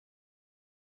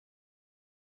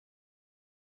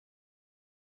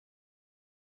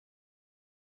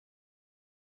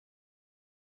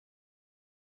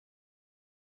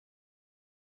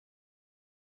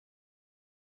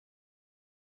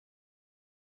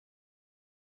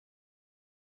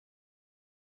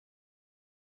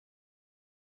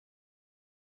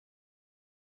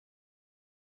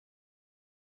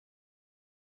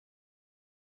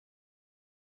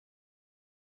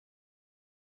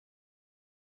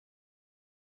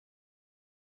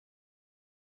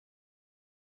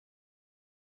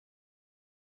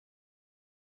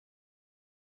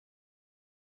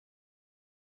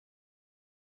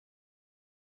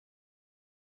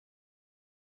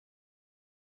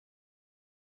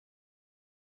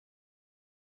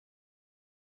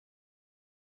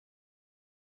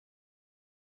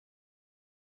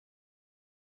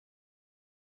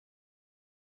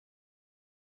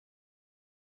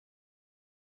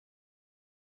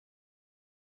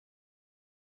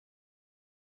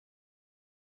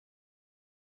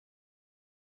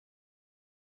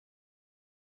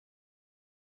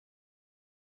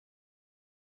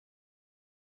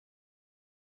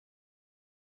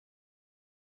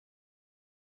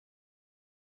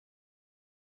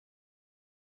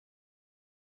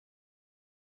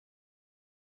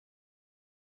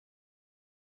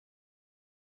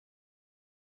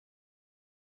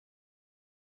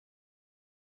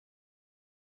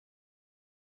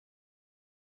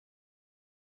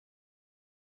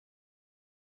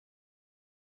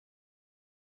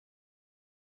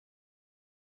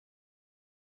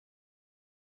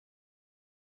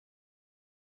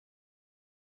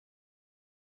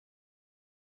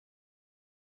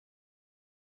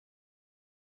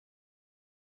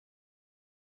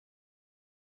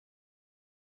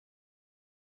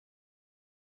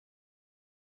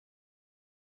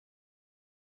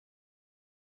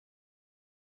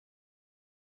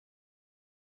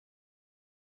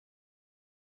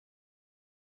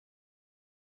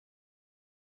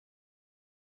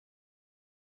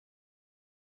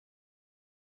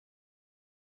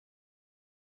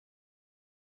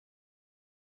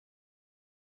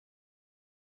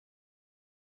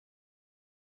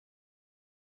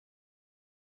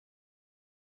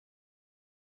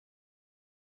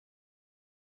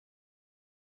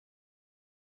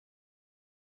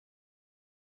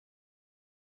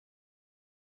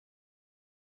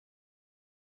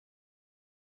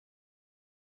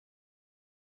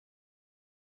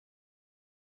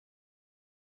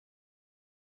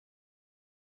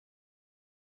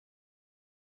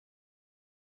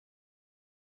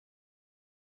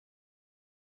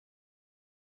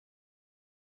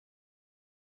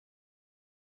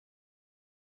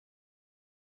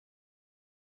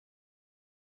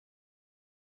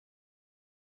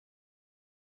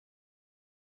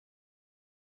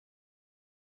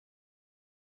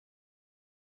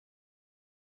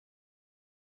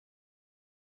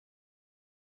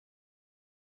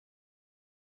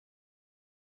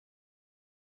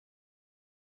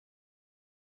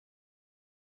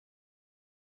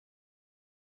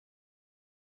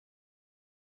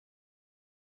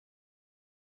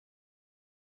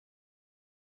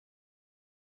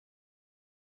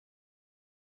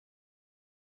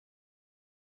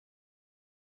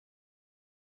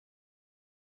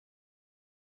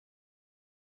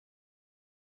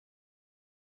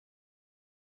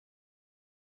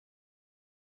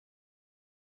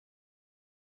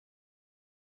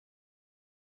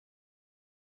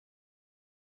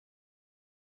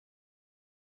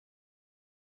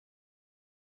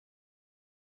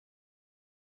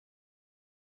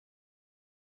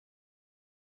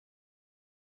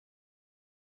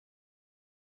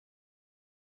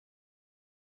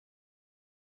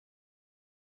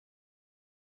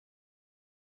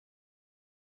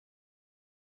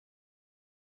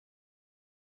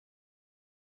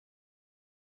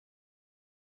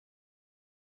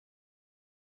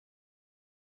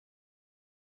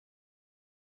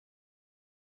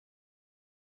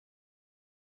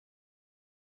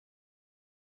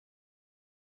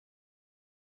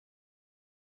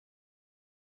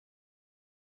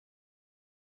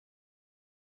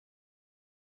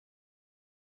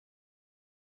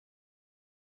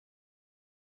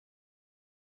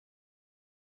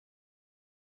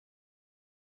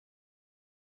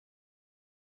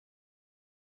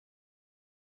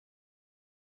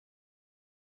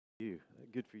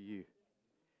Good for you.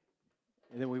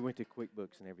 And then we went to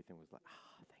QuickBooks and everything was like,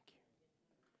 thank you.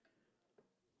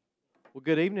 Well,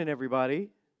 good evening, everybody.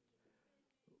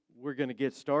 We're going to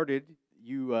get started.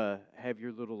 You have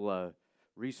your little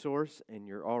resource and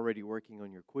you're already working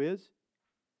on your quiz.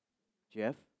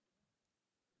 Jeff?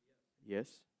 Yes,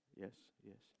 yes,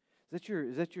 yes.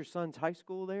 Is that your son's high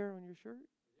school there on your shirt?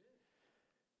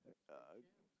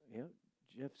 Yeah.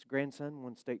 Jeff's grandson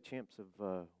won state champs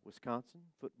of Wisconsin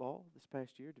football this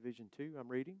past year, Division II. I'm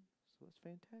reading, so that's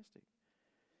fantastic.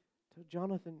 Tell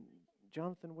Jonathan,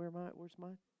 where's my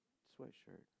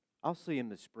sweatshirt? I'll see him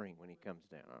this spring when he comes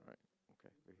down. All right.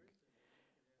 Okay. Very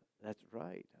good. That's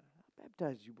right. I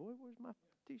baptized you, boy. Where's my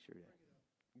T-shirt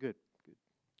at? Good. Good.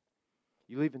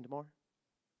 You leaving tomorrow?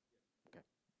 Okay.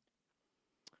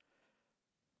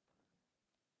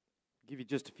 Give you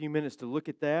just a few minutes to look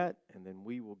at that, and then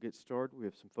we will get started. We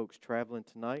have some folks traveling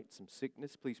tonight, some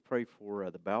sickness. Please pray for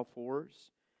the Balfours,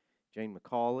 Jane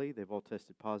McCauley. They've all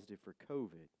tested positive for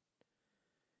COVID.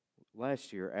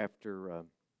 Last year, after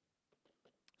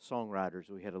songwriters,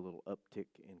 we had a little uptick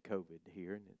in COVID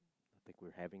here, and I think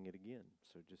we're having it again.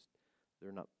 So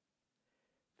they're not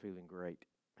feeling great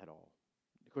at all.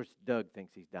 Of course, Doug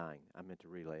thinks he's dying. I meant to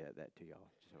relay that to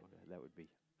y'all, so that would be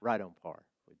right on par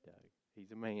with Doug.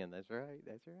 He's a man. That's right.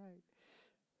 That's right.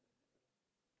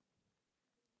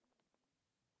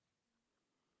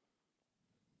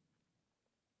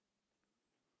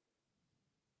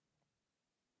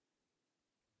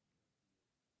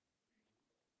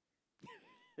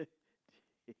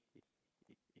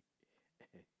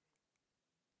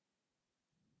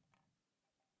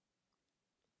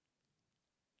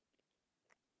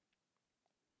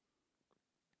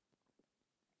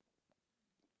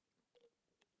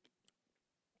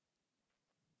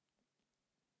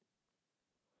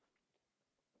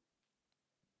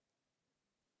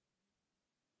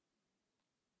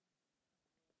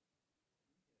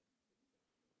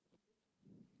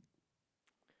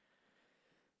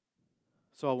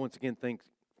 So I once again thank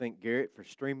Garrett for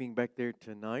streaming back there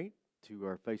tonight to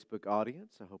our Facebook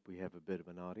audience. I hope we have a bit of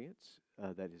an audience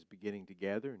that is beginning to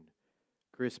gather. And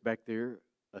Chris back there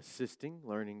assisting,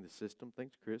 learning the system.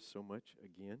 Thanks, Chris, so much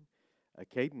again.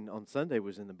 Caden on Sunday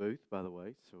was in the booth, by the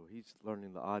way, so he's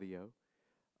learning the audio.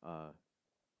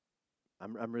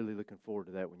 I'm really looking forward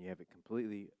to that when you have it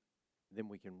completely. Then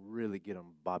we can really get on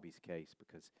Bobby's case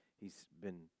because he's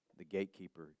been the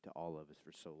gatekeeper to all of us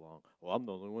for so long. Well, I'm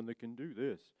the only one that can do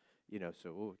this.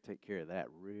 So we'll take care of that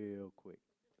real quick.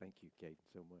 Thank you, Caden,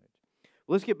 so much.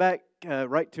 Well, let's get back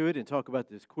right to it and talk about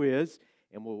this quiz.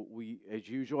 And we, as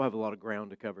usual, have a lot of ground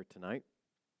to cover tonight.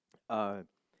 And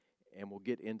we'll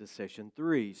get into session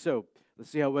 3. So let's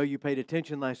see how well you paid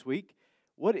attention last week.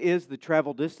 What is the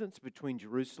travel distance between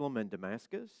Jerusalem and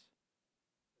Damascus?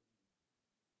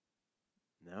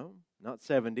 No, not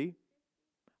 70.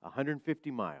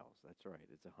 150 miles. That's right.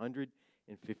 It's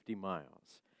 150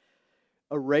 miles.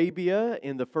 Arabia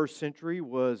in the first century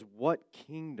was what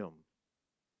kingdom?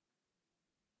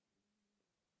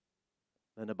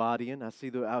 The Nabataean. I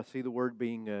see the word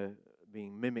being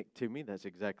mimicked to me. That's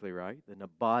exactly right. The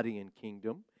Nabataean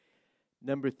kingdom.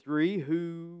 Number 3,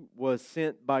 who was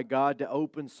sent by God to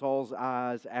open Saul's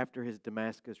eyes after his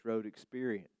Damascus Road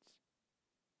experience?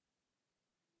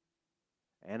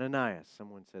 Ananias.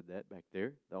 Someone said that back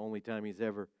there. The only time he's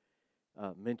ever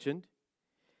mentioned.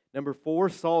 Number 4,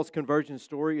 Saul's conversion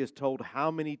story is told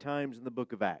how many times in the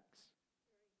book of Acts?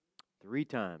 3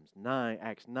 times.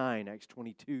 Acts 9, Acts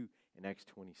 22, and Acts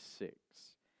 26.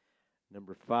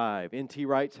 Number 5, N.T.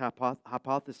 Wright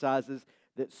hypothesizes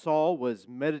that Saul was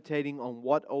meditating on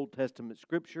what Old Testament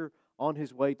scripture on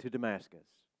his way to Damascus?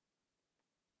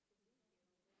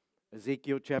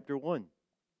 Ezekiel chapter 1.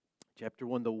 Chapter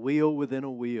 1, the wheel within a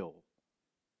wheel.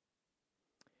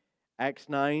 Acts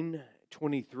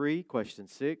 9:23, question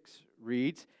 6,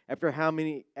 reads, After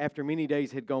many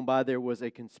days had gone by, there was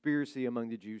a conspiracy among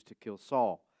the Jews to kill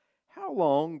Saul. How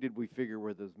long did we figure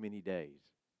were those many days?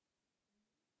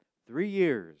 3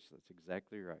 years. That's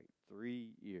exactly right.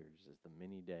 3 years is the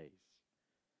many days.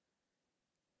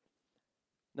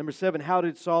 Number 7, how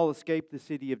did Saul escape the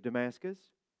city of Damascus?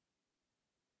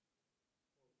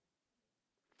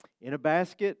 In a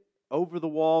basket, over the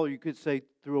wall, or you could say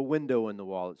through a window in the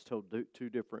wall. It's told 2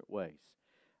 different ways.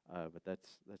 But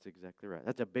that's exactly right.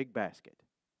 That's a big basket.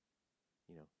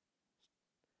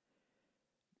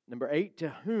 Number 8, to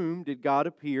whom did God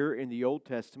appear in the Old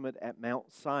Testament at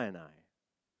Mount Sinai?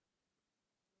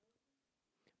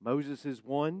 Moses is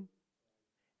one,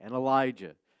 and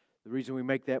Elijah. The reason we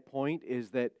make that point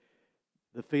is that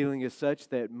the feeling is such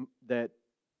that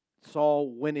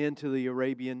Saul went into the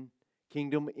Arabian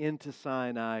kingdom into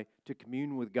Sinai to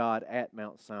commune with God at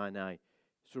Mount Sinai,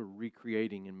 sort of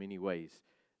recreating in many ways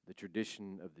the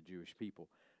tradition of the Jewish people.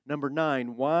 Number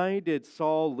 9, why did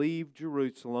Saul leave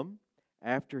Jerusalem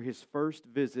after his first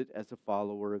visit as a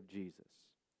follower of Jesus?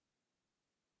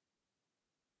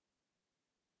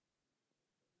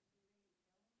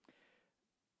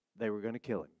 They were going to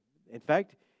kill him. In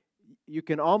fact,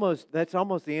 that's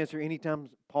almost the answer anytime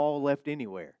Paul left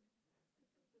anywhere.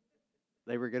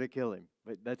 They were going to kill him.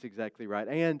 But that's exactly right.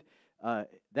 And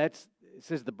it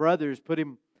says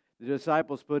the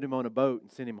disciples put him on a boat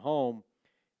and sent him home.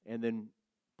 And then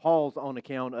Paul's on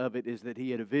account of it is that he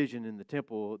had a vision in the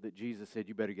temple that Jesus said,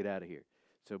 you better get out of here.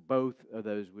 So both of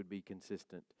those would be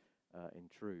consistent and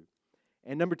true.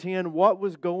 And number 10, what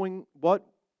was Paul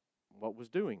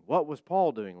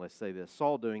doing, let's say this,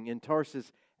 Saul doing in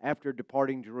Tarsus after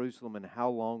departing Jerusalem, and how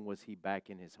long was he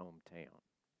back in his hometown?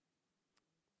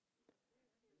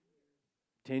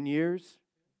 10 years?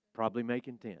 Probably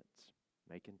making tents,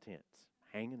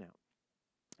 hanging out.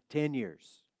 10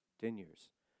 years.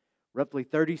 Roughly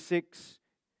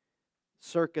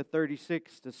circa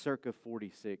 36 to circa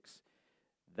 46.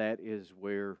 That is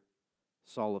where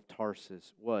Saul of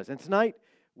Tarsus was. And tonight,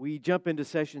 we jump into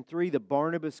session 3, the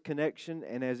Barnabas connection.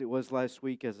 And as it was last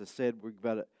week, as I said, we've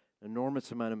got an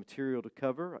enormous amount of material to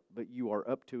cover, but you are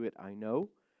up to it, I know.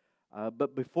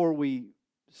 But before we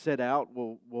set out,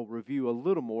 we'll review a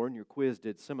little more, and your quiz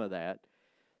did some of that.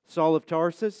 Saul of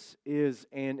Tarsus is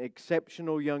an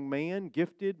exceptional young man,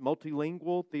 gifted,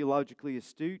 multilingual, theologically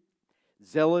astute,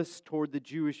 zealous toward the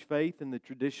Jewish faith and the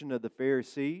tradition of the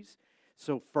Pharisees.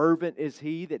 So fervent is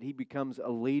he that he becomes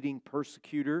a leading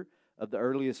persecutor of the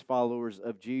earliest followers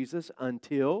of Jesus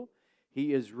until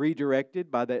he is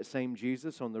redirected by that same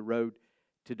Jesus on the road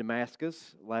to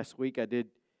Damascus. Last week I did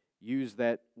use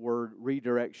that word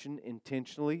redirection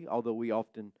intentionally, although we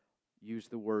often use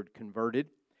the word converted,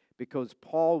 because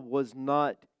Paul was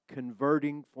not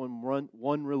converting from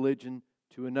one religion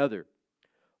to another.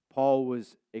 Paul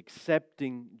was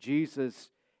accepting Jesus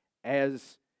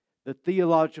as the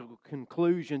theological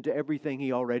conclusion to everything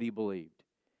he already believed.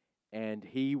 And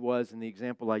he was, and the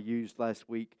example I used last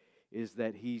week is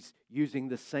that he's using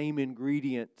the same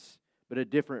ingredients but a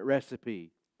different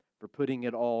recipe for putting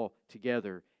it all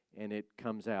together, and it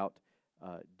comes out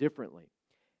differently.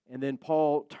 And then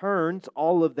Paul turns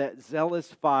all of that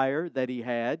zealous fire that he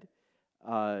had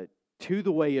to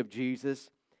the way of Jesus,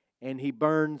 and he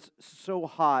burns so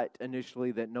hot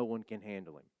initially that no one can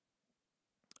handle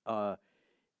him.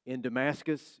 In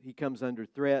Damascus, he comes under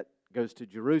threat, goes to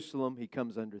Jerusalem, he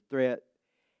comes under threat,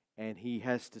 and he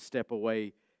has to step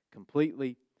away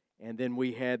completely. And then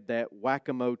we had that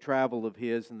whack-a-mole travel of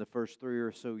his in the first 3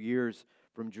 or so years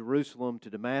from Jerusalem to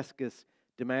Damascus,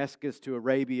 Damascus to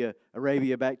Arabia,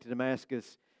 Arabia back to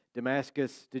Damascus,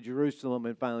 Damascus to Jerusalem,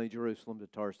 and finally Jerusalem to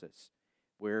Tarsus,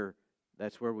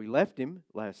 that's where we left him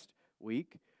last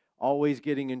week, always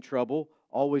getting in trouble,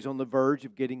 always on the verge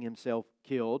of getting himself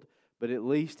killed, but at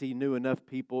least he knew enough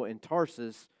people in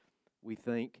Tarsus, we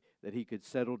think, that he could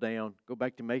settle down, go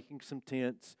back to making some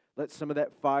tents, let some of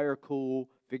that fire cool,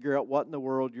 figure out what in the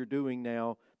world you're doing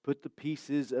now, put the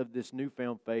pieces of this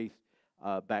newfound faith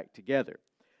back together.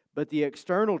 But the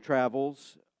external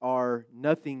travels are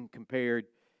nothing compared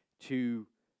to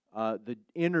the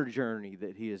inner journey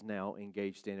that he is now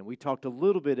engaged in. And we talked a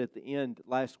little bit at the end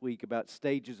last week about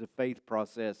stages of faith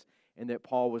process, and that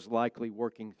Paul was likely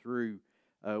working through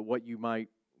what you might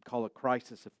call a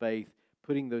crisis of faith,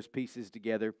 putting those pieces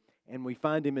together. And we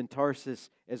find him in Tarsus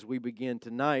as we begin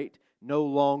tonight, no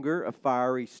longer a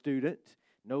fiery student,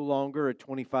 no longer a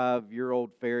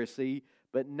 25-year-old Pharisee,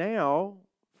 but now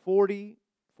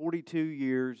 42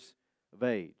 years of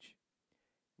age,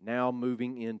 now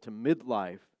moving into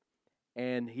midlife,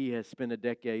 and he has spent a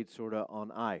decade sort of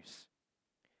on ice.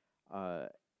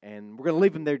 And we're going to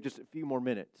leave him there just a few more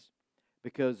minutes,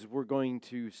 because we're going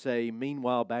to say,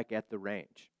 meanwhile, back at the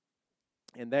ranch.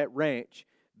 And that ranch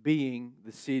being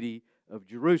the city of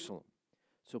Jerusalem.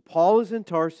 So Paul is in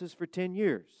Tarsus for 10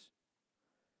 years.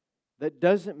 That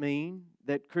doesn't mean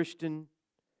that Christian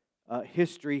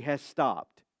history has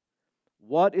stopped.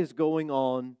 What is going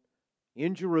on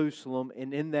in Jerusalem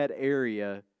and in that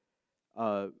area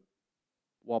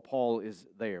while Paul is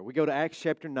there? We go to Acts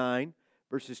chapter 9,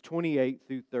 verses 28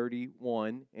 through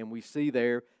 31, and we see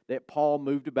there that Paul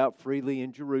moved about freely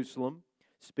in Jerusalem,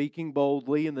 speaking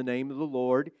boldly in the name of the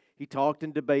Lord. He talked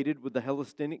and debated with the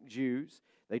Hellenistic Jews.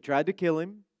 They tried to kill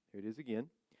him. Here it is again.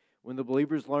 When the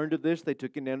believers learned of this, they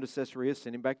took him down to Caesarea,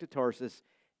 sent him back to Tarsus.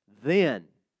 Then,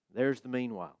 there's the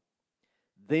meanwhile.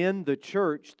 Then the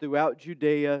church throughout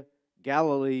Judea,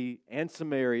 Galilee, and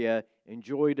Samaria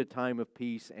enjoyed a time of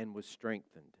peace, and was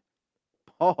strengthened.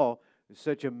 Paul was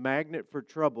such a magnet for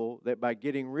trouble that by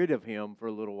getting rid of him for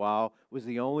a little while was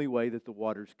the only way that the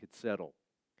waters could settle.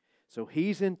 So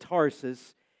he's in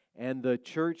Tarsus, and the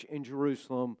church in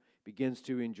Jerusalem begins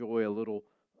to enjoy a little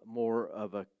more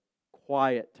of a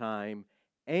quiet time,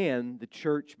 and the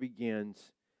church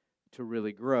begins to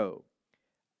really grow.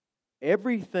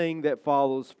 Everything that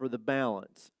follows for the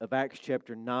balance of Acts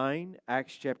chapter 9,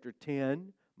 Acts chapter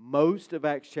 10, most of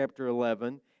Acts chapter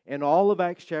 11, and all of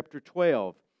Acts chapter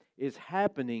 12 is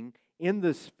happening in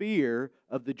the sphere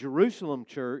of the Jerusalem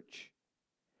church,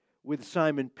 with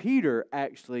Simon Peter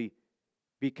actually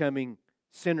becoming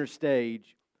center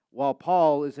stage while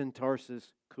Paul is in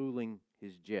Tarsus cooling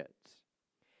his jets.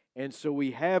 And so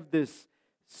we have this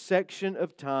section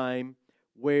of time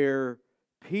where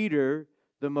Peter,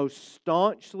 the most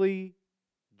staunchly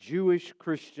Jewish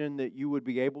Christian that you would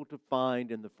be able to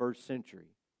find in the first century,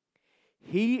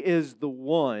 he is the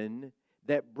one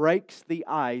that breaks the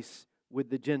ice with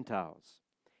the Gentiles.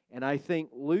 And I think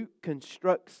Luke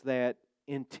constructs that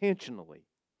intentionally,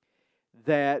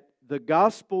 that the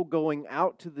gospel going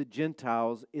out to the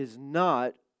Gentiles is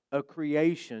not a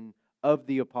creation of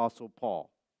the Apostle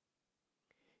Paul.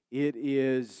 It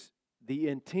is the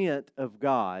intent of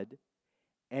God,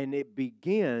 and it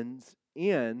begins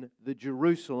in the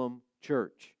Jerusalem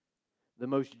church, the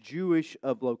most Jewish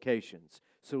of locations.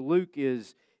 So Luke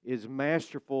is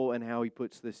masterful in how he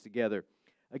puts this together.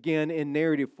 Again, in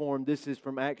narrative form, this is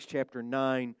from Acts chapter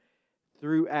 9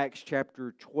 through Acts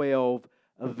chapter 12,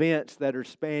 events that are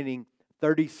spanning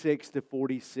 36 to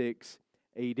 46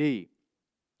 AD.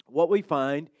 What we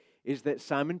find is that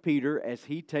Simon Peter, as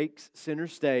he takes center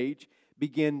stage,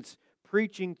 begins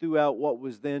preaching throughout what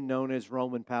was then known as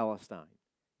Roman Palestine,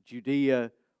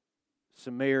 Judea,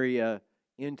 Samaria,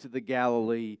 into the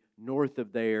Galilee, north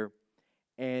of there.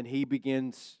 And he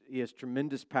has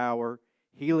tremendous power,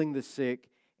 healing the sick,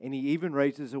 and he even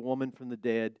raises a woman from the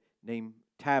dead named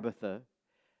Tabitha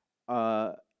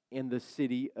in the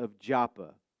city of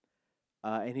Joppa.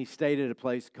 And he stayed at a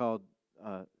place called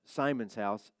Simon's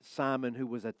house, Simon, who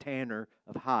was a tanner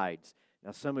of hides.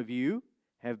 Now, some of you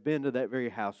have been to that very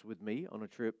house with me on a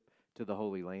trip to the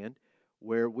Holy Land,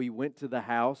 where we went to the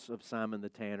house of Simon the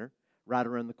tanner, right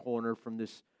around the corner from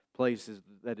this place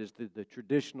that is the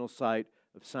traditional site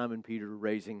of Simon Peter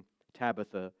raising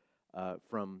Tabitha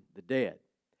from the dead.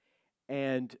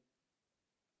 And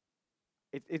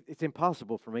it's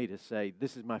impossible for me to say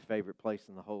this is my favorite place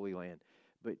in the Holy Land,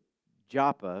 but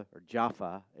Joppa, or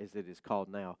Jaffa, as it is called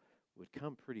now, would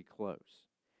come pretty close.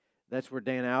 That's where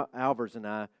Dan Alvers and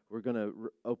I were going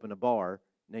to open a bar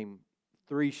named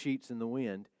Three Sheets in the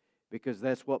Wind, because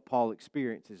that's what Paul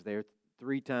experiences there.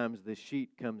 3 times the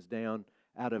sheet comes down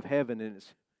out of heaven, and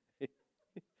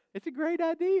it's a great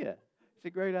idea. It's a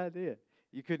great idea.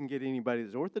 You couldn't get anybody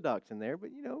that's Orthodox in there,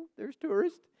 but, there's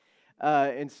tourists.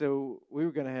 And so we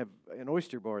were going to have an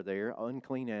oyster bar there,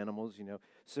 unclean animals,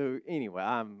 So anyway,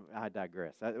 I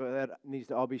digress. That needs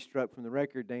to all be struck from the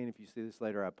record. Dane, if you see this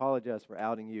later, I apologize for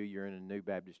outing you. You're in a new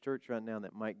Baptist church right now, and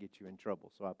that might get you in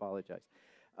trouble, so I apologize.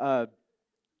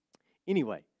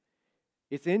 Anyway,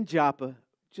 it's in Joppa,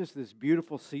 just this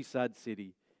beautiful seaside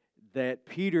city, that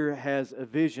Peter has a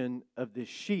vision of this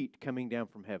sheet coming down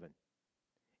from heaven.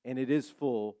 And it is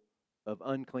full of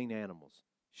unclean animals,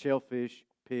 shellfish,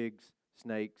 pigs,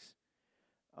 snakes,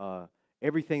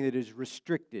 everything that is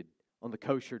restricted on the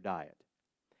kosher diet.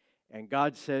 And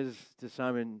God says to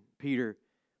Simon Peter,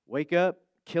 wake up,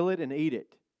 kill it, and eat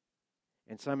it.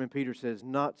 And Simon Peter says,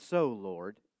 not so,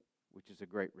 Lord, which is a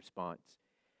great response.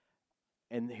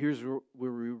 And here's where we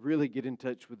really get in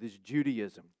touch with this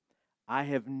Judaism. I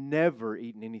have never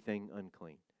eaten anything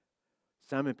unclean.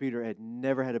 Simon Peter had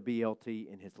never had a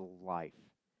BLT in his life.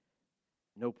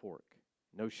 No pork,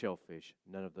 no shellfish,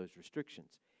 none of those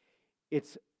restrictions.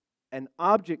 It's an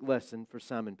object lesson for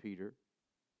Simon Peter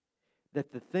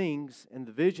that the things and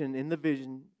the vision, in the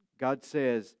vision, God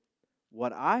says,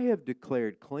 what I have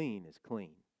declared clean is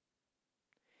clean.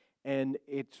 And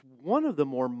it's one of the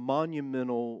more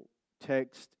monumental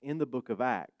texts in the book of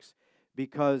Acts,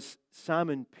 because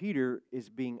Simon Peter is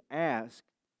being asked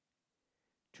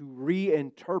to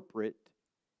reinterpret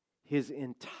his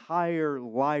entire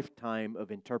lifetime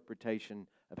of interpretation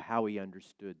of how he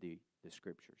understood the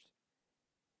Scriptures,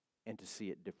 and to see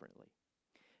it differently.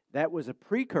 That was a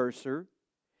precursor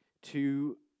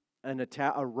to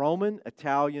a Roman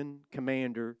Italian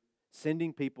commander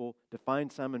sending people to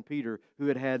find Simon Peter, who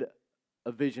had had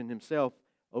a vision himself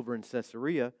over in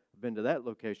Caesarea. I've been to that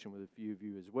location with a few of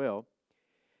you as well.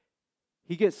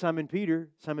 He gets Simon Peter.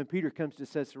 Simon Peter comes to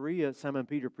Caesarea. Simon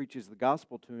Peter preaches the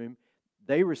gospel to him.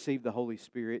 they received the Holy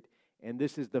Spirit, and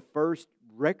this is the first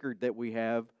record that we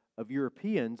have of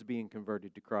Europeans being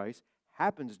converted to Christ.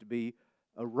 Happens to be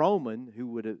a Roman who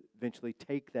would eventually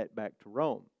take that back to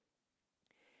Rome.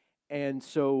 And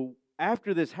so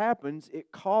after this happens,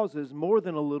 it causes more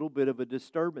than a little bit of a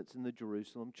disturbance in the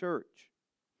Jerusalem church.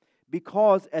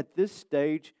 Because at this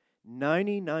stage,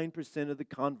 99% of the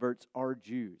converts are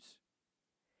Jews.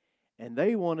 And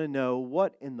they want to know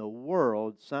what in the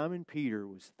world Simon Peter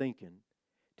was thinking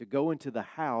to go into the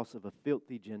house of a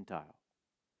filthy Gentile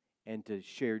and to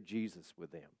share Jesus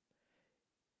with them.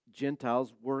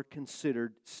 Gentiles were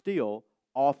considered still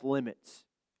off limits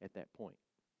at that point.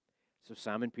 So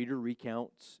Simon Peter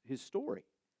recounts his story.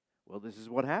 Well, this is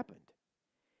what happened.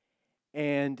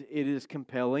 And it is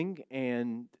compelling,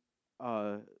 and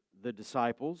the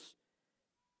disciples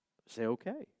say,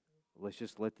 okay, let's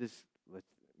just let this,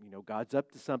 God's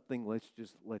up to something, let's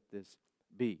just let this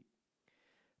be.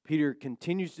 Peter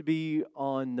continues to be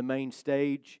on the main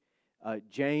stage.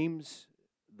 James,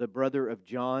 the brother of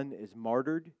John, is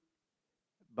martyred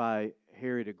by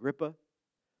Herod Agrippa,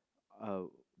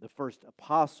 the first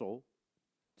apostle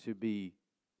to be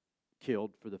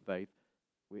killed for the faith.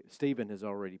 Stephen has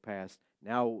already passed.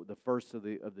 Now the first of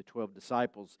the 12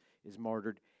 disciples is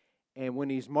martyred. And when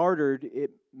he's martyred,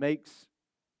 it makes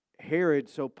Herod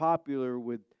so popular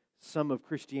with some of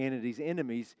Christianity's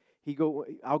enemies,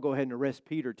 I'll go ahead and arrest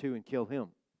Peter too and kill him.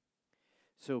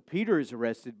 So Peter is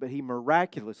arrested, but he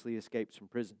miraculously escapes from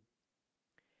prison.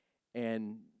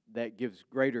 And that gives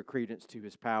greater credence to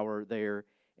his power there.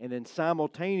 And then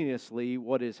simultaneously,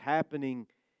 what is happening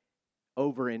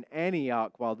over in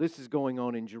Antioch while this is going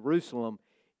on in Jerusalem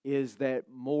is that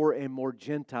more and more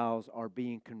Gentiles are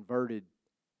being converted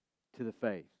to the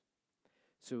faith.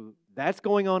 So that's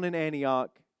going on in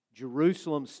Antioch.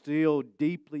 Jerusalem still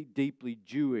deeply, deeply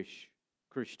Jewish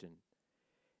Christian.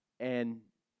 And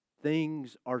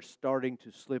things are starting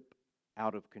to slip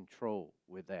out of control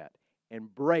with that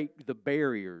and break the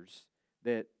barriers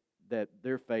that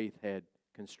their faith had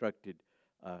constructed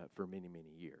for many,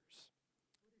 many years.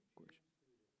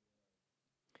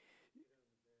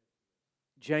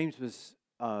 James was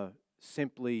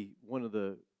simply one of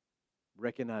the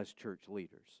recognized church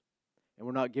leaders. And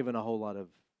we're not given a whole lot of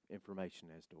information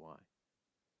as to why.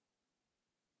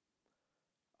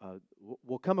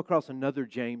 We'll come across another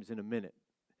James in a minute.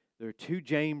 There are two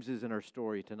Jameses in our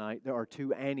story tonight. There are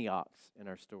two Antiochs in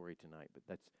our story tonight, but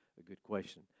that's a good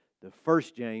question. The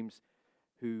first James,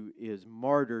 who is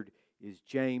martyred, is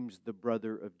James, the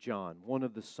brother of John, one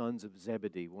of the sons of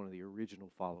Zebedee, one of the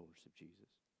original followers of Jesus.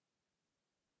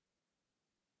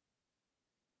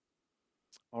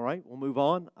 All right, we'll move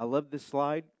on. I love this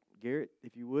slide. Garrett,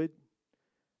 if you would,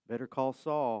 Better Call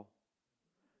Saul.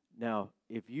 Now,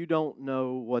 if you don't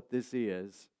know what this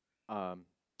is,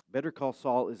 Better Call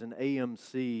Saul is an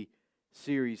AMC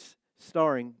series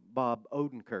starring Bob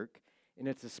Odenkirk, and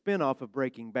it's a spinoff of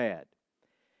Breaking Bad,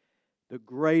 the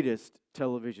greatest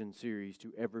television series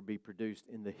to ever be produced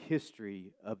in the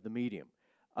history of the medium.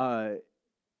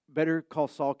 Better Call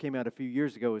Saul came out a few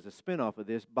years ago as a spinoff of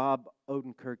this. Bob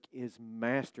Odenkirk is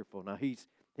masterful. Now,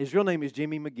 his real name is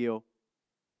Jimmy McGill,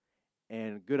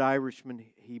 and a good Irishman.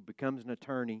 He becomes an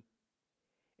attorney,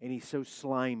 and he's so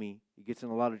slimy. He gets in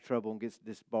a lot of trouble and gets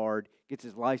disbarred, gets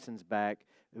his license back,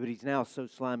 but he's now so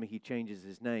slimy he changes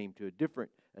his name to a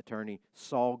different attorney,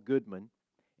 Saul Goodman,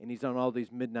 and he's on all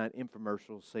these midnight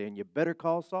infomercials saying, "You better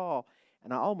call Saul."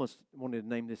 And I almost wanted to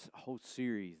name this whole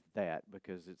series that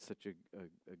because it's such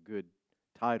a good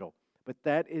title. But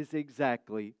that is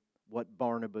exactly what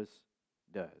Barnabas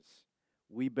does.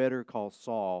 We better call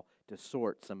Saul to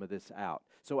sort some of this out.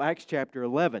 So Acts chapter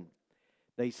 11,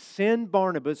 they send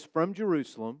Barnabas from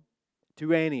Jerusalem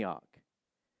to Antioch.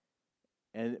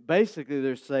 And basically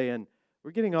they're saying, we're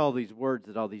getting all these words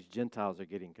that all these Gentiles are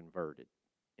getting converted.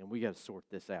 And we got to sort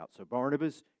this out. So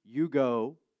Barnabas, you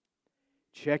go,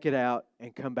 check it out,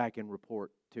 and come back and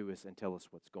report to us and tell us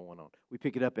what's going on. We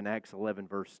pick it up in Acts 11,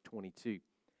 verse 22.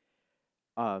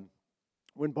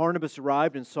 When Barnabas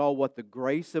arrived and saw what the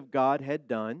grace of God had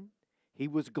done, he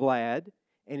was glad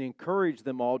and encouraged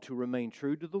them all to remain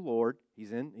true to the Lord.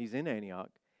 He's in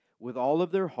Antioch with all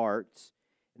of their hearts.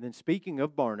 And then speaking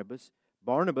of Barnabas,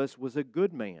 Barnabas was a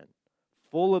good man,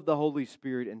 full of the Holy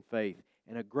Spirit and faith,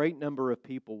 and a great number of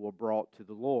people were brought to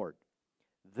the Lord.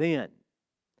 Then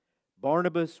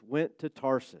Barnabas went to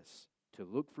Tarsus to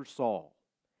look for Saul,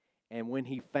 and when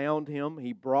he found him,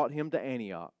 he brought him to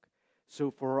Antioch. So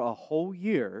for a whole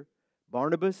year,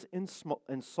 Barnabas and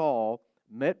Saul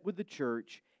met with the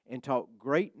church and taught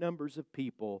great numbers of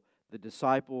people. The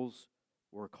disciples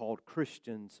were called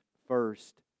Christians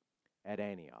first at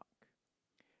Antioch.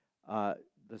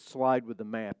 the slide with the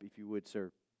map, if you would,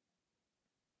 sir.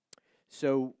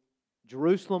 So,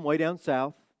 Jerusalem, way down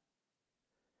south.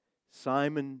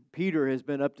 Simon Peter has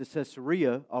been up to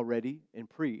Caesarea already and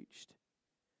preached.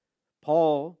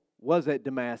 Paul was at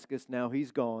Damascus, now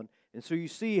he's gone. And so you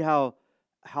see how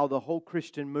the whole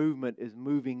Christian movement is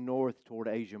moving north toward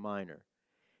Asia Minor.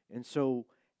 And so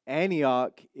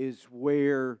Antioch is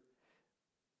where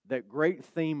that great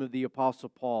theme of the Apostle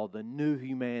Paul, the new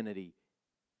humanity,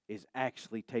 is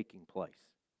actually taking place.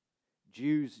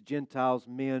 Jews, Gentiles,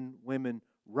 men, women,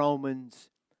 Romans,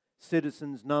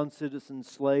 citizens, non-citizens,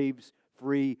 slaves,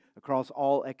 free, across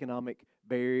all economic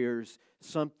barriers,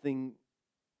 something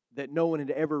that no one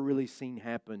had ever really seen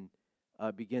happen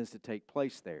begins to take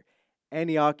place there.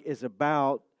 Antioch is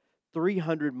about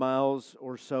 300 miles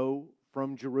or so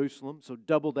from Jerusalem, so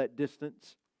double that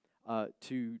distance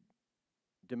to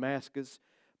Damascus.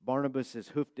 Barnabas has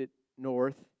hoofed it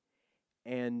north,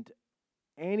 and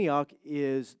Antioch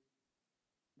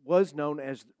was known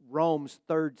as Rome's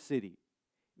third city.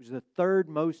 It was the third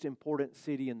most important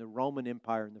city in the Roman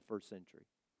Empire in the first century.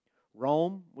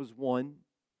 Rome was one,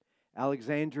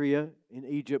 Alexandria in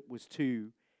Egypt was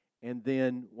two, and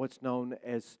then what's known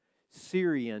as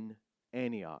Syrian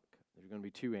Antioch. There's going to be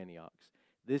two Antiochs.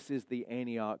 This is the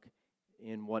Antioch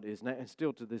in what is now, and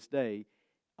still to this day,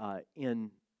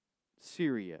 in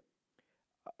Syria.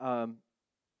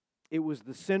 It was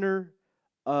the center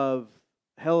of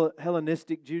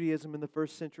Hellenistic Judaism in the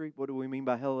first century. What do we mean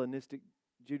by Hellenistic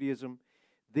Judaism?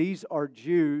 These are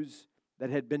Jews that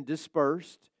had been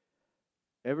dispersed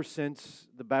ever since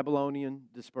the Babylonian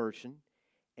dispersion,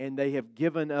 and they have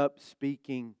given up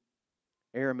speaking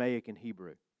Aramaic and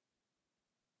Hebrew.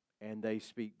 And they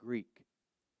speak Greek.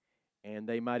 And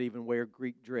they might even wear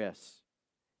Greek dress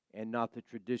and not the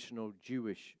traditional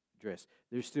Jewish dress.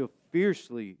 They're still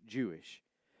fiercely Jewish,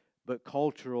 but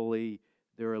culturally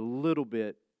they're a little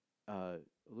bit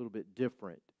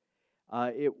different.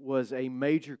 It was a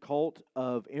major cult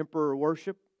of emperor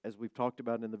worship, as we've talked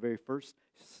about in the very first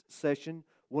session.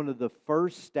 One of the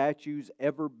first statues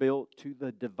ever built to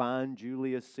the divine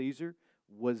Julius Caesar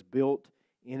was built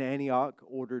in Antioch,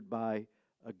 ordered by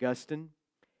Augustine.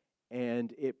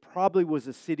 And it probably was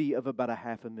a city of about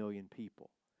 500,000 people.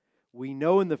 We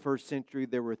know in the first century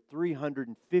there were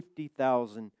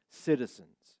 350,000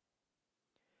 citizens.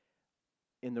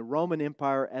 In the Roman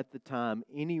Empire at the time,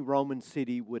 any Roman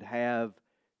city would have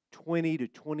 20 to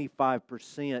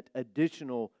 25%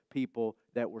 additional people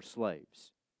that were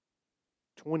slaves.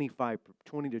 20 to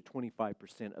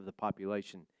 25% of the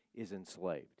population is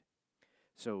enslaved.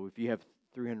 So if you have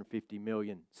 350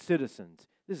 million citizens,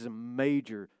 this is a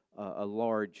major, a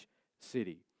large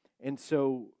city. And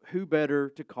so who better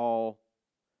to call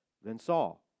than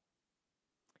Saul?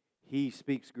 He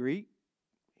speaks Greek.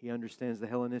 He understands the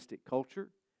Hellenistic culture.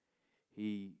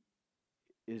 He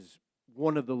is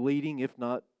one of the leading, if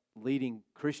not leading,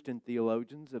 Christian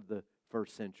theologians of the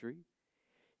first century.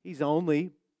 He's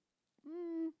only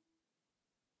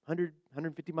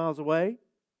 150 miles away.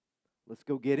 Let's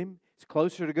go get him. It's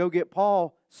closer to go get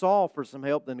Saul for some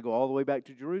help than to go all the way back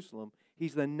to Jerusalem.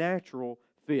 He's the natural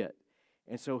fit.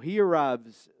 And so he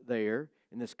arrives there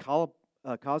in this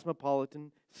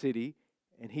cosmopolitan city,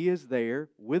 and he is there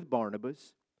with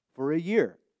Barnabas for a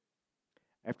year.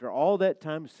 After all that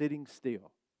time sitting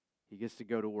still, he gets to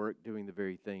go to work doing the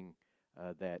very thing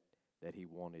that he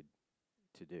wanted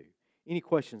to do. Any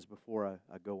questions before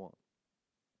I go on?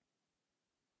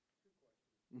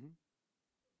 Mm-hmm.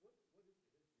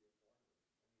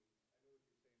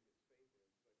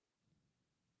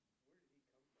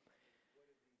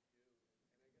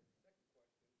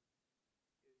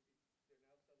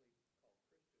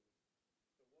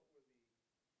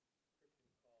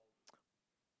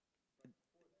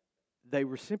 They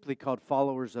were simply called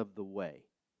followers of the way.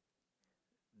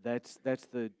 That's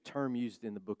the term used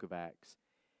in the book of Acts.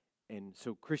 And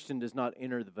so Christian does not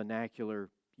enter the vernacular,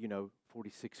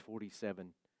 46, 47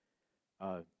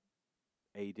 AD.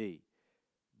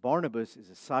 Barnabas is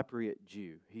a Cypriot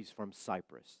Jew. He's from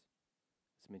Cyprus.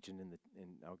 It's mentioned and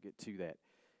I'll get to that.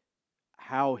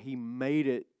 How he made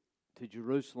it to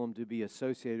Jerusalem to be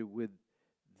associated with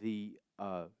the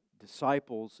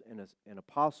disciples and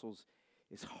apostles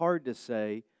is hard to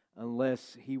say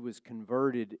unless he was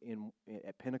converted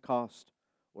at Pentecost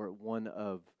or at one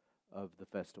of the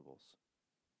festivals.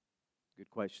 Good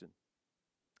question.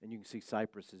 And you can see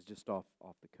Cyprus is just off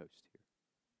the coast here.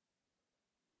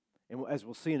 And as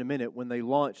we'll see in a minute, when they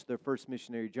launched their first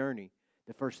missionary journey,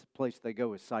 the first place they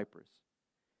go is Cyprus.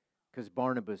 Because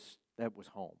Barnabas, that was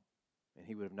home. And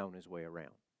he would have known his way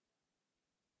around.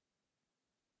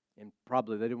 And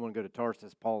probably they didn't want to go to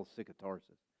Tarsus. Paul's sick of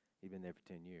Tarsus. He'd been there for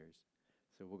 10 years.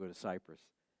 So we'll go to Cyprus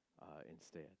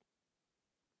instead.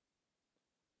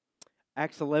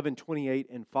 Acts 11:28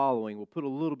 and following, we'll put a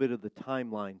little bit of the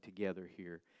timeline together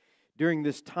here. During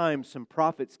this time, some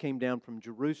prophets came down from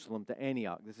Jerusalem to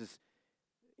Antioch. This is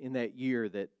in that year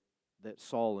that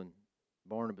Saul and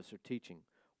Barnabas are teaching.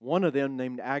 One of them,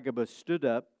 named Agabus, stood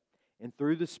up and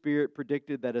through the Spirit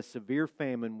predicted that a severe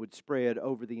famine would spread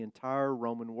over the entire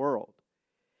Roman world.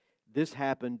 This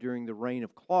happened during the reign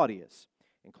of Claudius.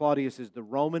 And Claudius is the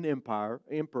Roman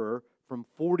emperor from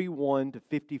 41 to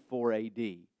 54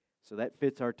 AD. So that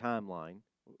fits our timeline.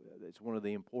 It's one of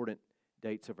the important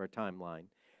dates of our timeline.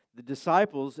 The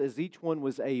disciples, as each one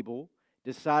was able,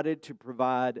 decided to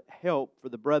provide help for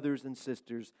the brothers and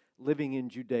sisters living in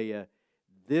Judea.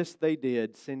 This they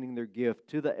did, sending their gift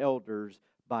to the elders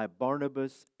by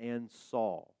Barnabas and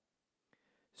Saul.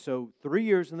 So 3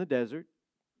 years in the desert,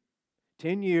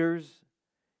 10 years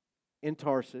in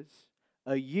Tarsus,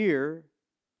 a year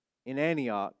in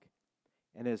Antioch,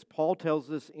 and as Paul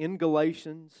tells us in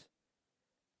Galatians,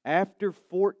 after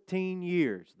 14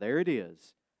 years, there it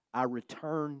is, I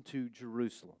returned to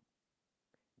Jerusalem.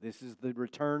 This is the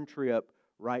return trip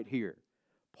right here.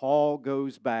 Paul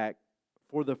goes back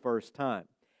for the first time,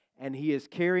 and he is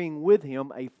carrying with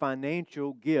him a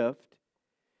financial gift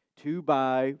to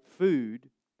buy food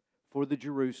for the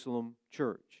Jerusalem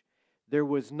church. There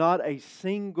was not a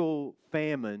single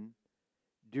famine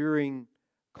during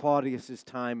Claudius'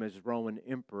 time as Roman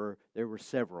emperor. There were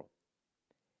several,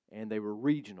 and they were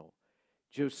regional.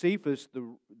 Josephus,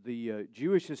 the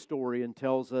Jewish historian,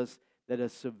 tells us that a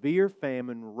severe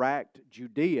famine racked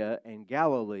Judea and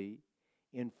Galilee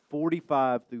in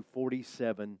 45 through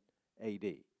 47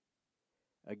 AD.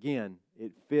 Again,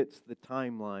 it fits the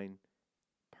timeline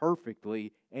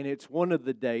perfectly, and it's one of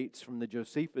the dates from the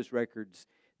Josephus records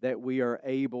that we are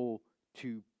able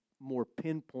to more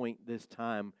pinpoint this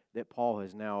time that Paul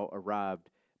has now arrived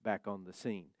back on the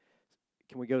scene.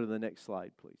 Can we go to the next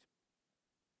slide, please?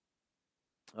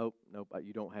 Oh, nope,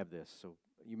 you don't have this, so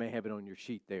you may have it on your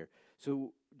sheet there.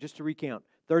 So just to recount,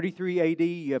 33 AD,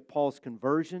 you have Paul's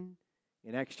conversion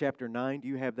in Acts chapter 9. Do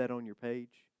you have that on your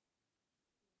page?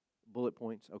 Bullet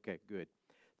points? Okay, good.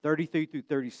 33 through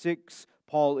 36,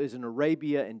 Paul is in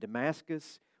Arabia and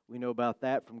Damascus. We know about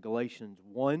that from Galatians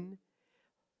 1.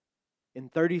 In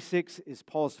 36 is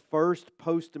Paul's first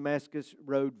post-Damascus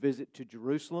road visit to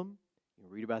Jerusalem. You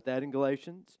can read about that in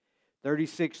Galatians.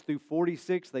 36 through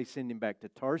 46, they send him back to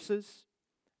Tarsus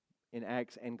in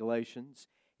Acts and Galatians.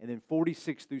 And then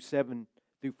 46 through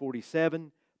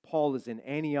 47, Paul is in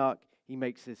Antioch. He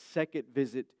makes his second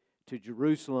visit to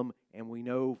Jerusalem, and we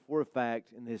know for a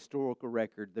fact in the historical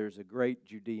record there's a great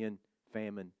Judean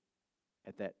famine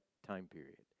at that time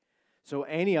period. So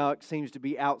Antioch seems to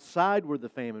be outside where the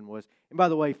famine was. And by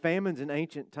the way, famines in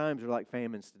ancient times are like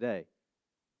famines today.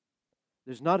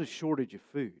 There's not a shortage of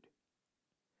food.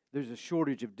 There's a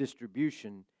shortage of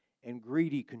distribution and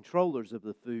greedy controllers of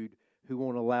the food who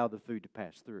won't allow the food to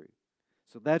pass through.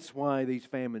 So that's why these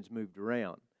famines moved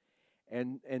around.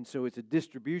 And so it's a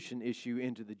distribution issue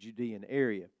into the Judean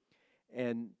area.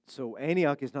 And so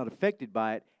Antioch is not affected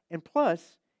by it. And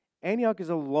plus, Antioch is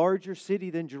a larger city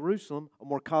than Jerusalem, a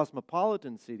more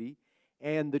cosmopolitan city,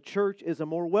 and the church is a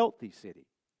more wealthy city.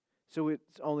 So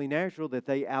it's only natural that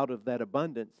they, out of that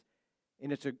abundance,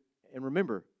 and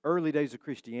remember, early days of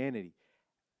Christianity,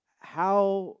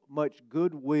 how much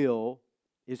goodwill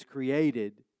is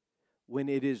created when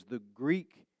it is the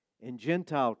Greek and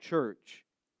Gentile church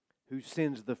who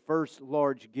sends the first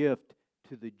large gift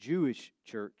to the Jewish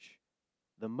church,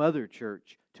 the mother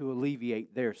church, to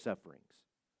alleviate their sufferings.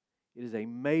 It is a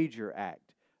major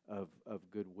act of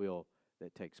goodwill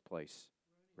that takes place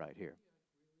right here.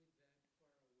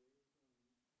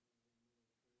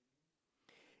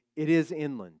 It is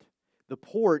inland. The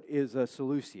port is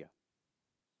Seleucia.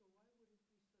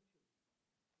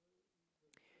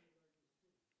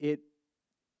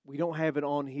 We don't have it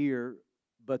on here,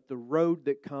 but the road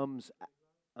that comes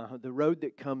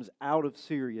out of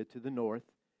Syria to the north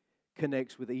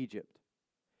connects with Egypt.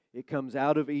 It comes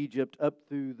out of Egypt up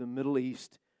through the Middle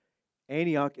East.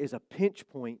 Antioch is a pinch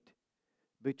point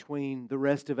between the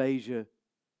rest of Asia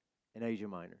and Asia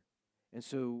Minor, and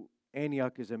so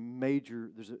Antioch is a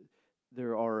major.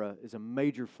 Is a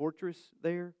major fortress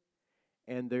there,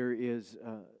 and there is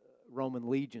Roman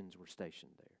legions were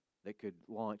stationed there that could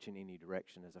launch in any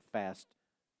direction as a fast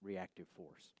reactive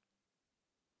force.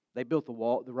 They built the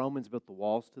wall. The Romans built the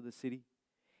walls to the city,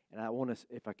 and I want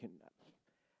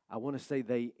to say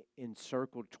they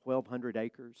encircled 1,200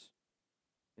 acres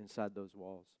inside those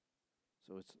walls.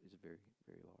 So it's very,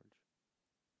 very large.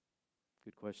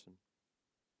 Good question.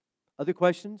 Other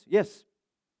questions? Yes.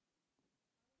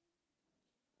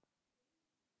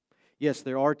 Yes,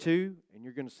 there are two, and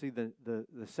you're going to see the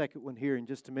second one here in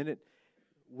just a minute.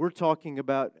 We're talking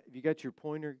about, have you got your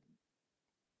pointer,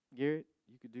 Garrett?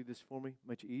 You could do this for me,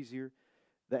 much easier.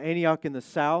 The Antioch in the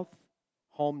south,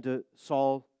 home to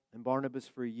Saul and Barnabas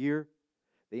for a year.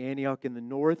 The Antioch in the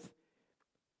north,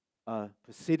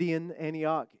 Pisidian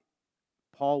Antioch,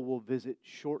 Paul will visit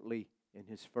shortly in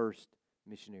his first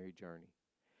missionary journey.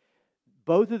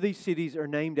 Both of these cities are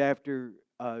named after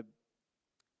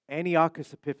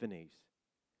Antiochus Epiphanes,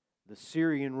 the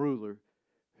Syrian ruler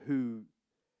who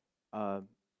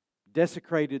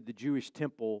desecrated the Jewish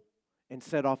temple and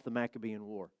set off the Maccabean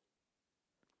War.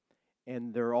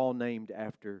 And they're all named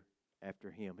after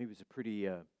him. He was a pretty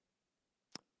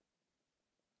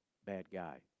bad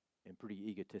guy and pretty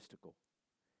egotistical.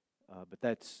 But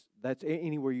that's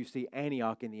anywhere you see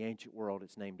Antioch in the ancient world,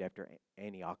 it's named after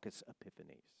Antiochus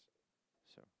Epiphanes.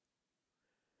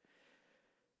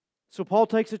 So Paul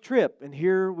takes a trip, and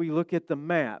here we look at the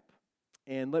map.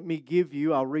 And let me give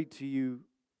you, I'll read to you,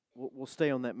 we'll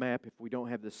stay on that map if we don't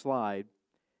have the slide.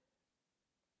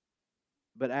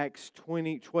 But Acts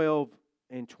 12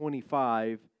 and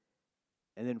 25,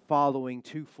 and then following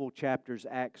 2 full chapters,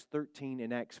 Acts 13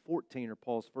 and Acts 14 are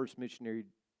Paul's first missionary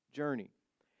journey.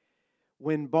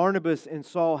 When Barnabas and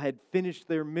Saul had finished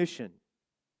their mission,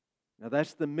 now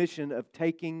that's the mission of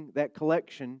taking that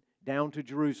collection down to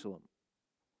Jerusalem.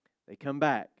 They come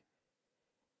back.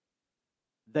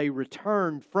 They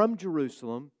returned from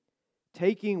Jerusalem,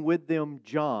 taking with them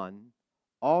John,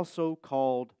 also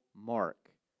called Mark.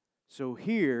 So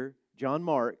here, John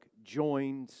Mark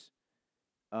joins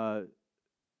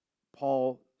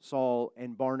Paul, Saul,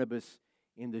 and Barnabas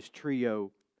in this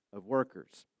trio of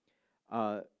workers.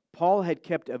 Paul had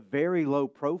kept a very low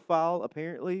profile,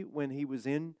 apparently, when he was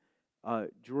in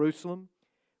Jerusalem.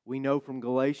 We know from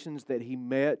Galatians that he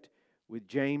met with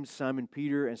James, Simon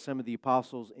Peter, and some of the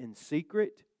apostles in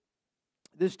secret.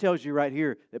 This tells you right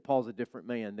here that Paul's a different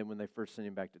man than when they first sent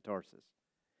him back to Tarsus.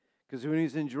 Because when he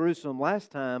was in Jerusalem last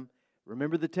time,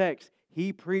 remember the text,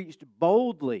 he preached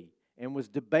boldly and was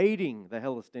debating the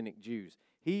Hellenistic Jews.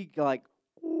 He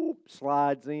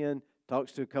slides in,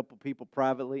 talks to a couple people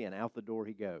privately, and out the door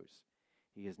he goes.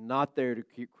 He is not there to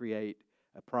create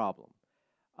a problem.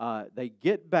 They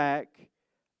get back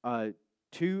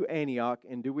to Antioch,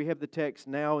 and do we have the text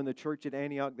now in the church at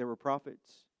Antioch there were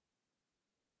prophets?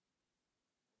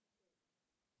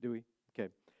 Do we? Okay.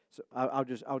 So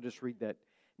I'll just read that.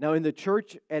 Now in the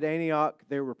church at Antioch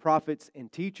there were prophets and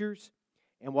teachers,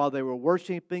 and while they were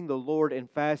worshiping the Lord and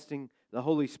fasting, the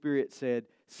Holy Spirit said,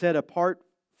 "Set apart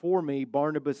for me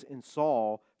Barnabas and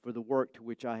Saul for the work to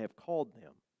which I have called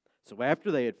them." So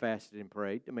after they had fasted and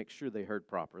prayed to make sure they heard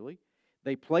properly,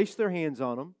 they placed their hands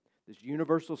on them, this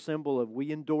universal symbol of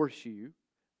we endorse you,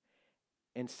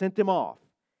 and sent them off.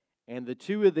 And the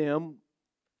two of them,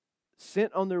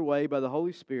 sent on their way by the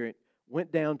Holy Spirit,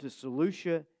 went down to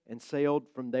Seleucia and sailed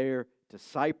from there to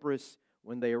Cyprus.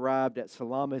 When they arrived at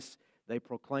Salamis, they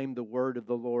proclaimed the word of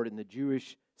the Lord in the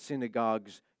Jewish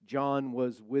synagogues. John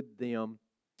was with them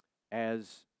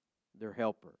as their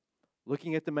helper.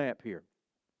 Looking at the map here,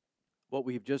 what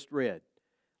we've just read.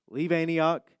 Leave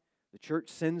Antioch. The church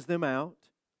sends them out.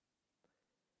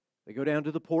 They go down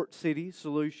to the port city,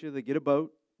 Seleucia. They get a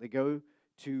boat. They go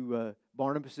to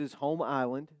Barnabas' home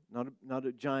island, not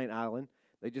a giant island.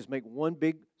 They just make one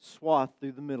big swath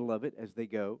through the middle of it as they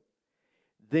go.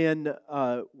 Then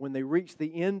when they reach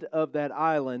the end of that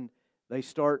island, they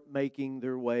start making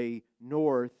their way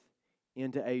north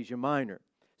into Asia Minor.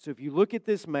 So if you look at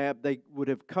this map, they would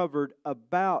have covered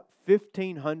about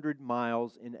 1,500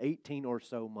 miles in 18 or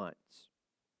so months,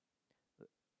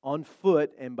 on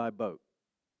foot and by boat.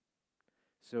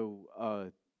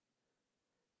 So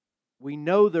we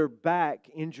know they're back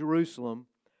in Jerusalem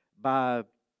by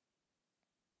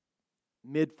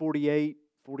mid-48,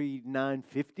 49,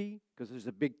 50, because there's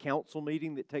a big council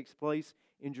meeting that takes place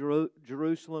in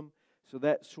Jerusalem. So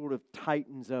that sort of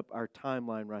tightens up our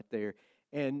timeline right there.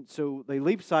 And so they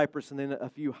leave Cyprus, and then a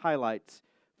few highlights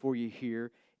for you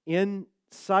here. In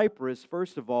Cyprus,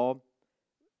 first of all,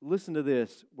 listen to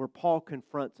this, where Paul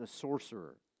confronts a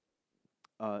sorcerer.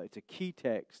 It's a key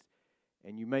text,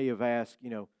 and you may have asked,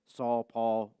 Saul,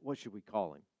 Paul, what should we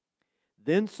call him?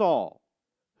 Then Saul,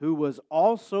 who was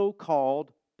also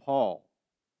called Paul.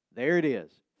 There it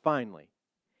is, finally.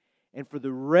 And for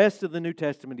the rest of the New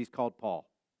Testament, he's called Paul.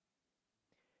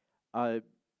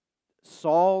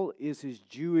 Saul is his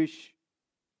Jewish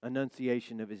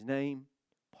enunciation of his name.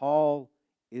 Paul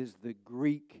is the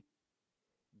Greek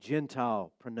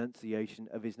Gentile pronunciation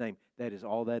of his name. That is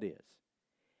all that is.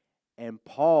 And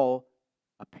Paul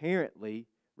apparently,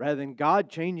 rather than God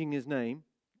changing his name,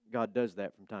 God does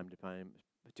that from time to time,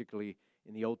 particularly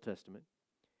in the Old Testament,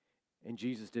 and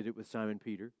Jesus did it with Simon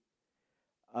Peter.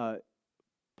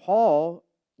 Paul,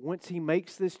 once he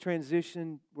makes this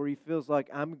transition where he feels like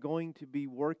I'm going to be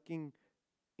working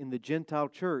in the Gentile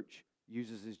church,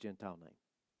 uses his Gentile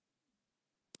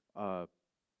name.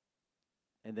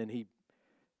 And then he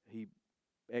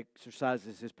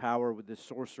exercises his power with this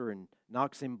sorcerer and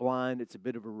knocks him blind. It's a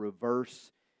bit of a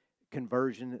reverse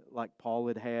conversion like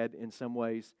Paul had in some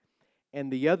ways.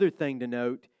 And the other thing to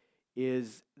note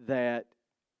is that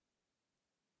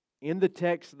in the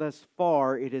text thus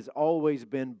far, it has always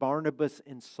been Barnabas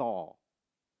and Saul.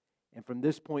 And from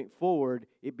this point forward,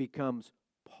 it becomes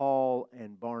Paul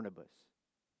and Barnabas.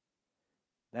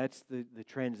 That's the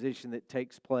transition that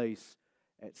takes place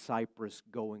at Cyprus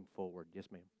going forward. Yes,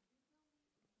 ma'am.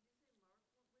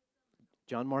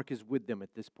 John Mark is with them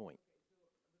at this point.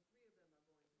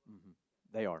 Mm-hmm.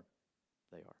 They are.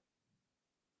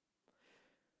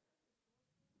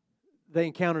 They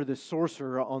encounter this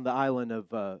sorcerer on the island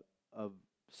of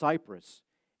Cyprus,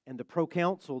 and the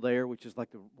proconsul there, which is like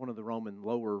one of the Roman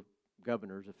lower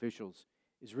governors, officials,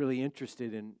 is really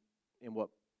interested in what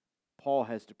Paul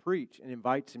has to preach and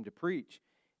invites him to preach,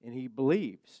 and he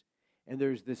believes. And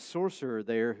there's this sorcerer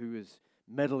there who is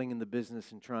meddling in the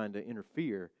business and trying to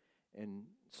interfere, and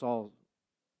Saul,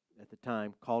 at the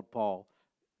time, called Paul,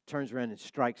 turns around and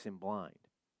strikes him blind.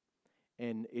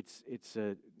 And it's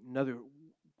another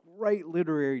great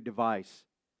literary device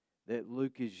that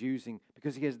Luke is using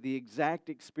because he has the exact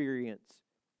experience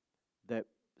that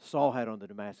Saul had on the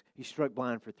Damascus. He's struck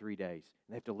blind for 3 days,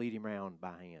 and they have to lead him around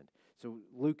by hand. So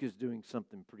Luke is doing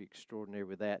something pretty extraordinary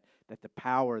with that the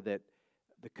power, that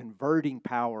the converting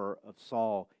power of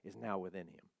Saul is now within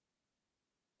him.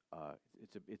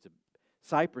 It's a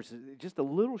Cyprus is just a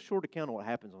little short account of what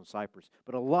happens on Cyprus,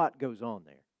 but a lot goes on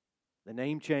there. The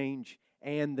name change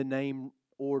and the name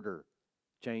order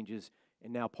changes,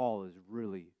 and now Paul is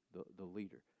really the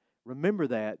leader. Remember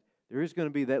that there is going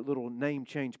to be that little name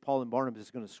change. Paul and Barnabas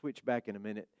is going to switch back in a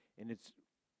minute, and it's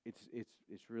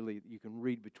really, you can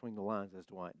read between the lines as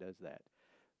to why it does that.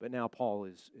 But now Paul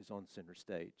is on center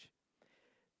stage.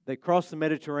 They cross the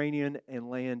Mediterranean and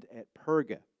land at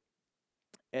Perga.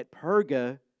 At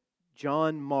Perga,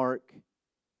 John Mark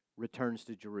returns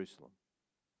to Jerusalem.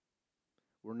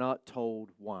 We're not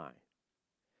told why.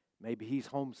 Maybe he's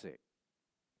homesick.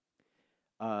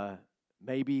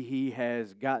 Maybe he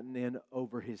has gotten in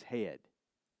over his head.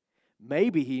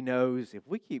 Maybe he knows if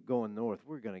we keep going north,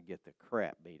 we're going to get the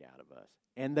crap beat out of us.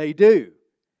 And they do.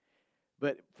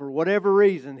 But for whatever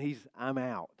reason, I'm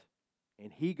out.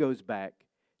 And he goes back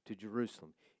to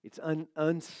Jerusalem. It's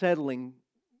unsettling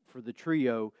for the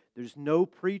trio. There's no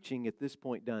preaching at this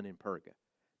point done in Perga.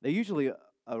 They usually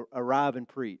arrive and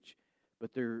preach,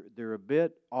 but they're a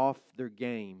bit off their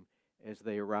game as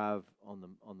they arrive on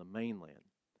the mainland.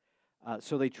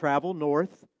 So they travel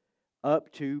north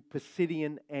up to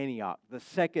Pisidian Antioch, the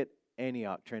second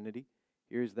Antioch Trinity.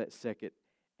 Here's that second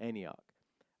Antioch.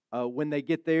 When they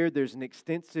get there, there's an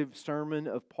extensive sermon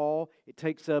of Paul. It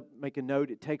takes up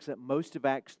most of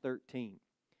Acts 13.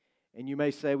 And you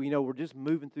may say, well, we're just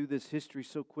moving through this history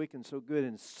so quick and so good,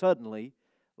 and suddenly,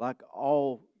 like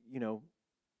all,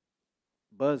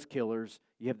 buzz killers,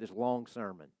 you have this long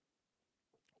sermon.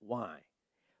 Why?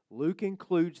 Luke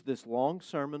includes this long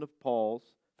sermon of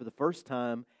Paul's for the first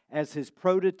time as his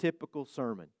prototypical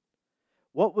sermon.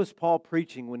 What was Paul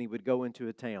preaching when he would go into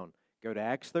a town? Go to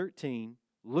Acts 13,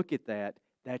 look at that,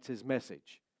 that's his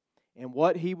message. And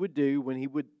what he would do when he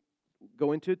would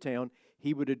go into a town,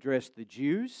 he would address the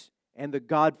Jews and the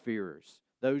God-fearers,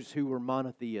 those who were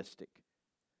monotheistic,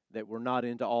 that were not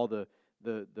into all the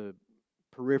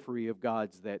periphery of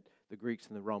gods that the Greeks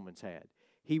and the Romans had.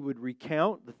 He would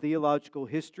recount the theological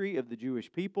history of the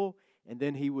Jewish people, and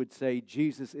then he would say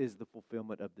Jesus is the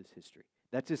fulfillment of this history.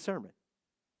 That's his sermon.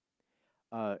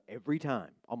 Every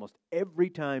time, almost every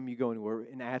time you go anywhere,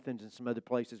 in Athens and some other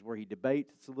places where he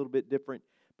debates, it's a little bit different.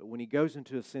 But when he goes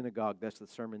into a synagogue, that's the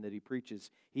sermon that he preaches.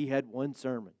 He had one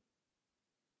sermon.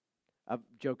 I've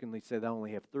jokingly said I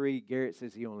only have 3. Garrett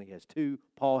says he only has 2.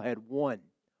 Paul had one.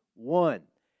 One.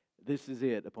 This is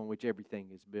it upon which everything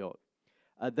is built.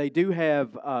 They do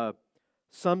have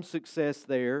some success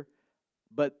there,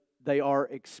 but they are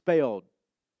expelled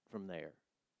from there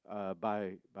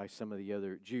by some of the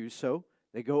other Jews. So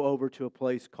they go over to a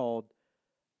place called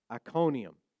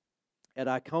Iconium. At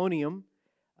Iconium,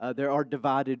 there are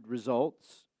divided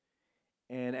results.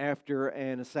 And after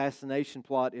an assassination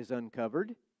plot is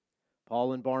uncovered,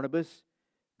 Paul and Barnabas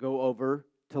go over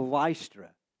to Lystra.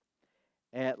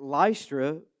 At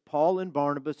Lystra, Paul and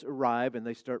Barnabas arrive and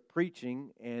they start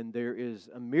preaching, and there is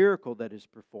a miracle that is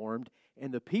performed,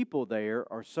 and the people there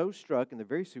are so struck, and they're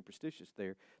very superstitious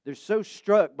there, they're so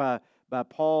struck by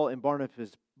Paul and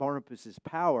Barnabas's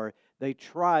power, they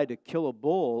try to kill a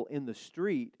bull in the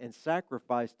street and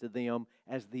sacrifice to them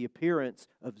as the appearance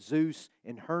of Zeus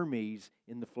and Hermes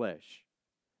in the flesh.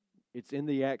 It's in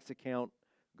the Acts account.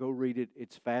 Go read it.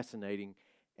 It's fascinating.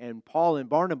 And Paul and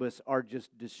Barnabas are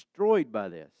just destroyed by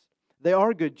this. They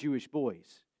are good Jewish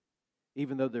boys,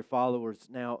 even though they're followers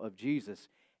now of Jesus.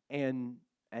 And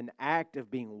an act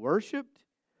of being worshipped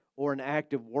or an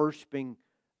act of worshiping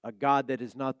a God that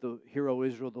is not the hero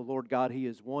Israel, the Lord God, He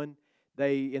is one.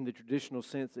 They, in the traditional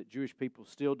sense that Jewish people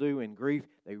still do in grief,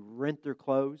 they rent their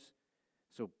clothes.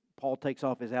 So Paul takes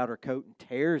off his outer coat and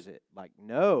tears it. Like,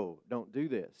 no, don't do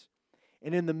this.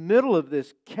 And in the middle of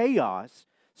this chaos,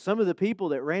 some of the people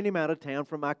that ran him out of town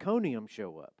from Iconium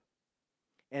show up.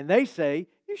 And they say,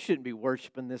 you shouldn't be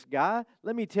worshiping this guy.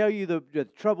 Let me tell you the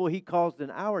trouble he caused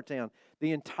in our town.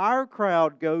 The entire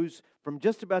crowd goes from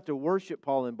just about to worship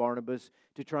Paul and Barnabas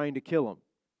to trying to kill them.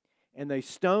 And they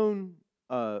stone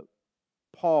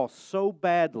Paul so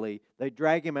badly, they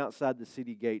drag him outside the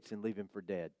city gates and leave him for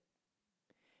dead.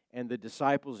 And the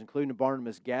disciples, including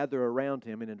Barnabas, gather around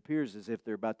him, and it appears as if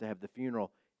they're about to have the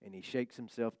funeral, and he shakes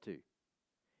himself too.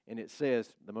 And it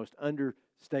says, the most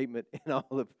understatement in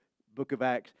all of book of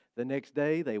Acts, the next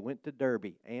day they went to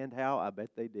Derbe. And how? I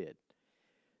bet they did.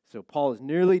 So Paul is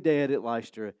nearly dead at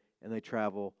Lystra, and they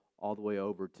travel all the way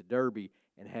over to Derbe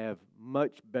and have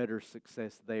much better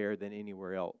success there than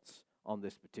anywhere else on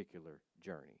this particular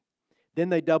journey. Then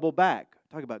they double back.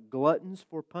 Talk about gluttons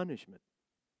for punishment.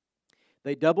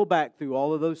 They double back through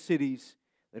all of those cities.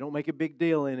 They don't make a big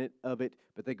deal of it,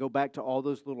 but they go back to all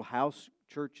those little house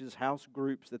churches, house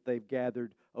groups that they've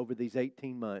gathered over these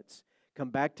 18 months. Come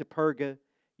back to Perga.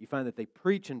 You find that they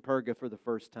preach in Perga for the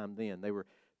first time then. They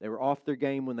were off their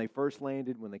game when they first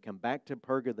landed. When they come back to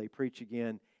Perga, they preach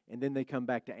again. And then they come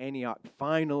back to Antioch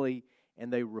finally,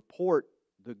 and they report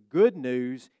the good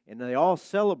news, and they all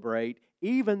celebrate,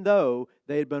 even though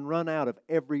they had been run out of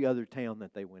every other town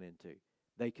that they went into.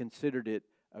 They considered it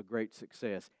a great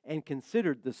success and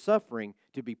considered the suffering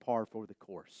to be par for the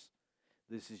course.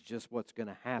 This is just what's going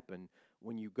to happen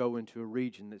when you go into a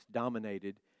region that's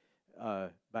dominated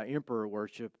by emperor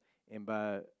worship and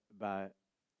by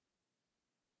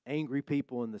angry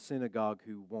people in the synagogue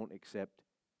who won't accept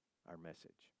our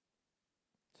message.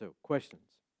 So, questions?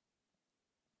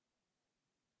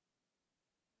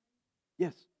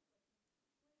 Yes.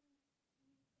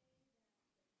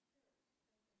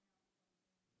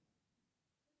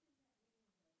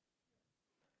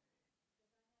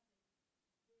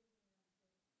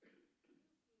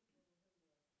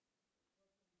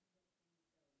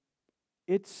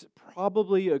 It's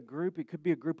probably a group, it could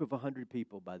be a group of 100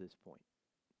 people by this point,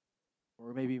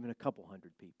 or maybe even a couple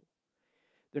hundred people.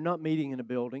 They're not meeting in a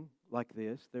building like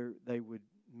this. They would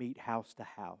meet house to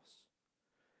house.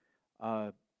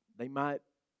 They might,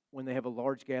 when they have a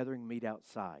large gathering, meet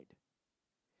outside.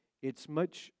 It's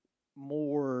much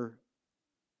more,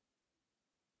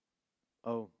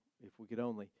 if we could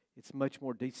only, it's much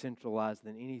more decentralized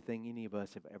than anything any of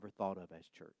us have ever thought of as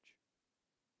church.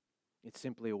 It's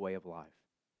simply a way of life.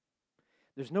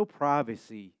 There's no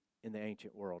privacy in the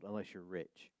ancient world unless you're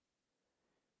rich.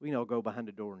 We can all go behind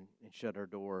a door and shut our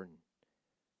door.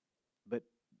 But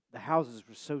the houses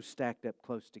were so stacked up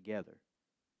close together.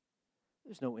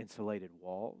 There's no insulated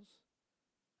walls.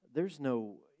 There's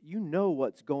no, you know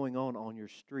what's going on your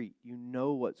street. You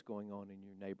know what's going on in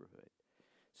your neighborhood.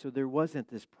 So there wasn't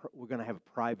this, we're going to have a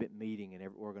private meeting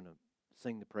and we're going to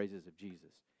sing the praises of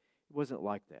Jesus. It wasn't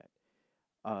like that.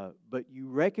 But you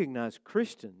recognize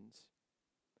Christians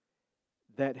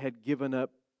that had given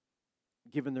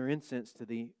their incense to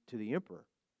the emperor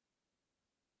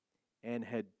and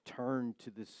had turned to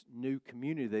this new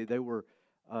community. They were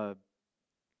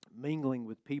mingling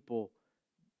with people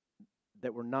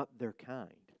that were not their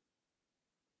kind,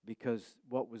 because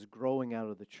what was growing out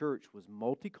of the church was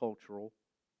multicultural,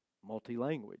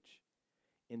 multi-language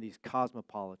in these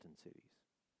cosmopolitan cities.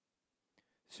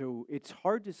 So it's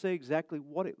hard to say exactly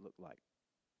what it looked like.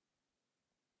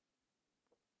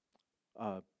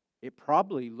 It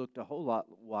probably looked a whole lot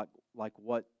like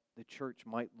what the church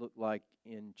might look like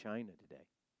in China today.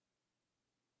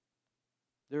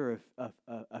 There are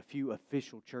a few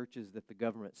official churches that the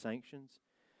government sanctions,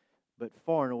 but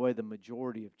far and away the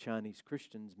majority of Chinese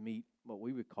Christians meet what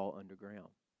we would call underground,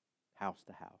 house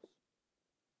to house.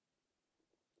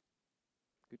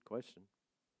 Good question.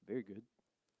 Very good.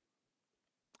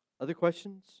 Other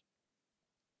questions?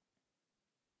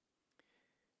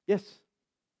 Yes.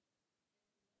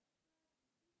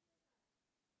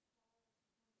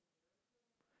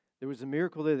 There was a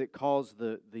miracle there that caused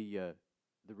the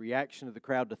reaction of the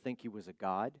crowd to think he was a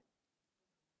god.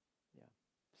 Yeah.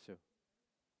 So,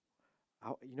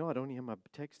 I don't even have my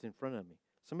text in front of me.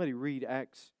 Somebody read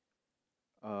Acts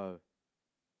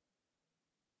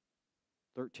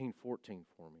 13:14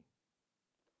 for me.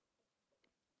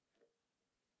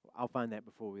 I'll find that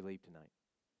before we leave tonight.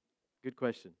 Good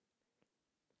question.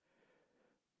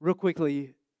 Real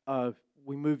quickly,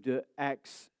 we move to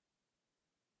Acts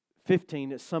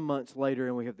 15. It's some months later,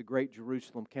 and we have the Great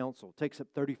Jerusalem Council. It takes up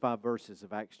 35 verses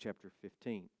of Acts chapter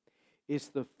 15. It's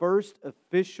the first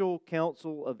official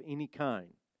council of any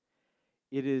kind.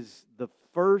 It is the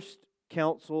first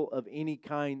council of any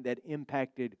kind that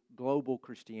impacted global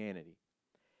Christianity.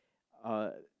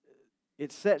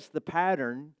 It sets the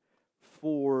pattern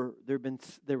for there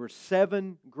were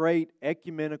 7 great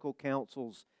ecumenical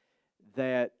councils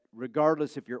that,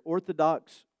 regardless if you're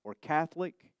Orthodox or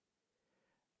Catholic,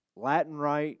 Latin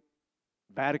Rite,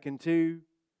 Vatican II,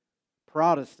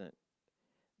 Protestant,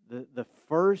 the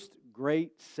first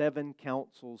great 7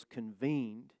 councils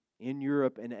convened in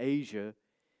Europe and Asia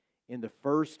in the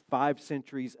first 5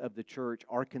 centuries of the church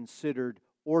are considered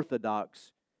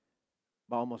orthodox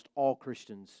by almost all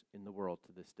Christians in the world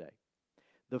to this day.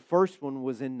 The first one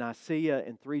was in Nicaea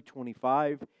in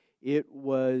 325. In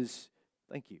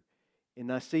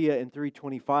Nicaea in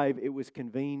 325, it was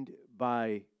convened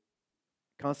by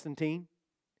Constantine.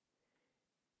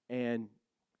 And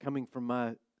coming from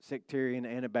my sectarian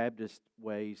Anabaptist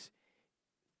ways,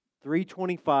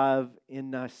 325 in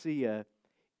Nicaea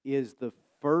is the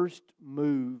first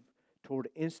move toward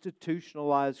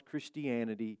institutionalized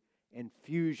Christianity and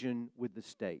fusion with the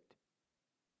state.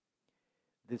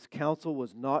 This council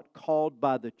was not called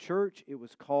by the church, it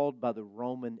was called by the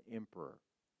Roman emperor.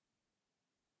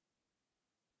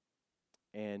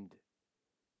 And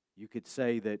you could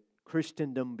say that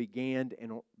Christendom began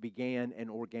and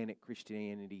organic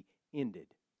Christianity ended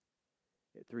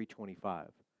at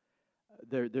 325.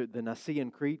 The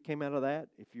Nicene Creed came out of that.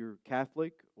 If you're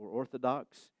Catholic or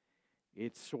Orthodox,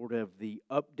 it's sort of the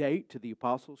update to the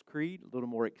Apostles' Creed, a little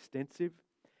more extensive.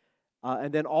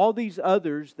 And then all these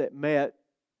others that met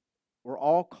were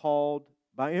all called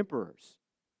by emperors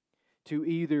to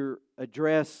either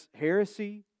address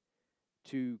heresy,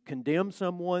 to condemn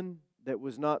someone that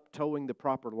was not towing the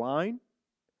proper line,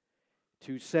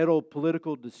 to settle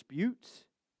political disputes,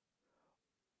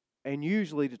 and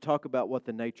usually to talk about what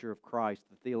the nature of Christ,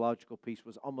 the theological piece,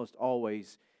 was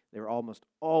they were almost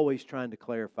always trying to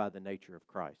clarify the nature of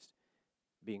Christ,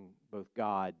 being both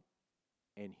God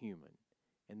and human.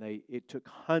 And it took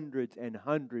hundreds and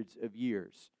hundreds of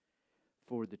years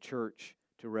for the church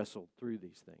to wrestle through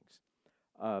these things.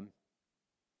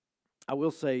 I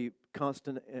will say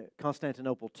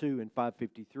Constantinople II in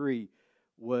 553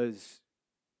 was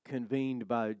convened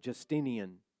by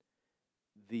Justinian,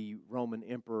 the Roman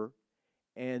emperor,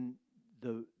 and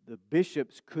the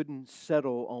bishops couldn't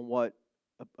settle on what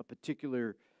a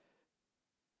particular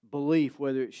belief,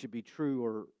 whether it should be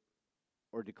true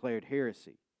or declared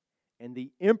heresy. And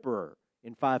the emperor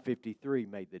in 553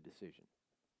 made the decision.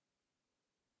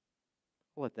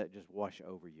 I'll let that just wash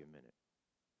over you a minute.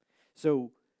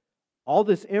 So, all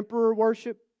this emperor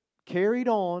worship carried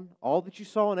on, all that you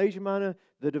saw in Asia Minor,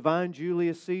 the divine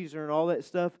Julius Caesar and all that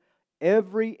stuff,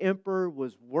 every emperor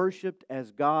was worshipped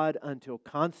as God until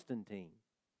Constantine.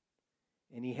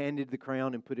 And he handed the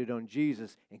crown and put it on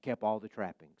Jesus and kept all the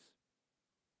trappings.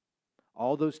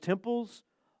 All those temples,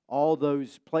 all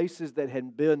those places that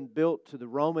had been built to the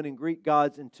Roman and Greek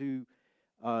gods and to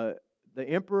the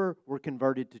emperor were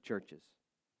converted to churches.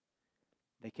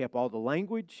 They kept all the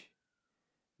language.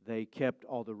 They kept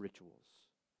all the rituals.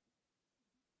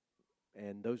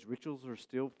 And those rituals are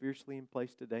still fiercely in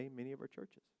place today in many of our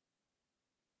churches.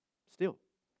 Still.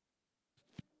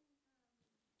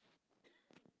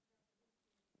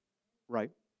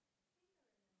 Right.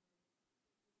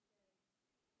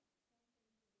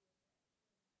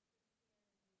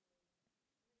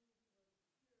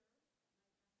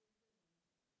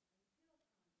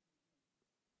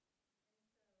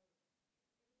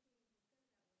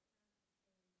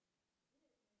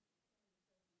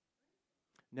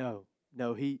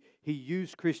 No, he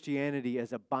used Christianity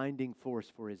as a binding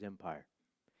force for his empire.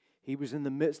 He was in the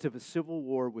midst of a civil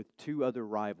war with 2 other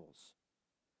rivals.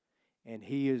 And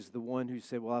he is the one who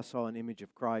said, well, I saw an image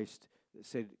of Christ that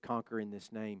said, conquer in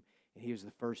this name. And he was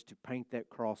the first to paint that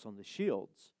cross on the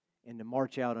shields and to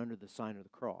march out under the sign of the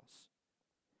cross,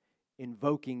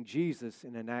 invoking Jesus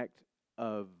in an act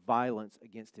of violence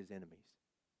against his enemies.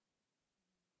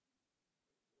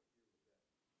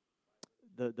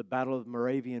 The Battle of the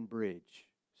Moravian Bridge,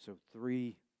 so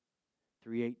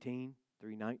 318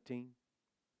 3:19.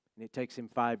 And it takes him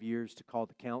 5 years to call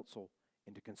the council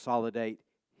and to consolidate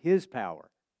his power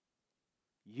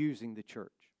using the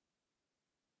church.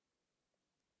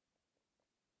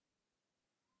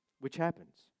 Which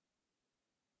happens.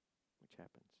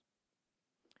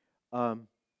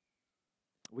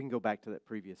 We can go back to that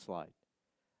previous slide.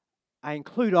 I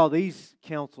include all these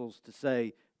councils to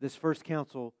say this first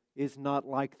council is not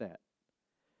like that.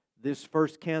 This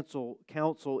first council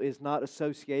is not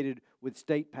associated with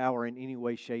state power in any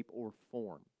way, shape, or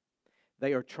form.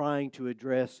 They are trying to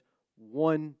address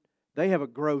they have a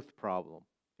growth problem,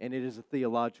 and it is a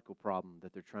theological problem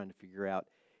that they're trying to figure out.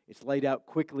 It's laid out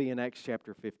quickly in Acts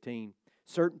chapter 15.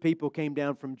 Certain people came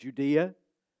down from Judea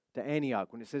to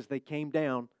Antioch. When it says they came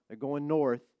down, they're going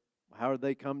north. How did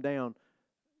they come down?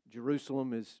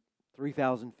 Jerusalem is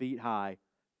 3,000 feet high.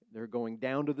 They're going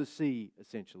down to the sea,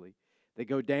 essentially. They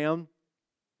go down,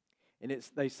 and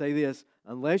they say this,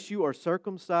 unless you are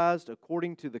circumcised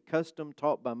according to the custom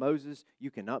taught by Moses,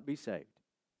 you cannot be saved.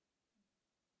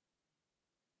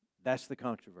 That's the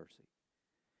controversy.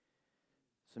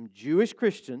 Some Jewish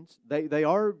Christians, they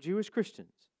are Jewish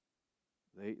Christians.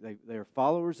 They are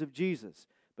followers of Jesus,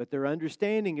 but their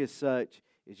understanding is such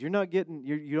is you don't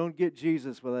get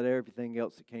Jesus without everything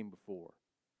else that came before.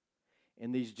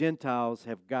 And these Gentiles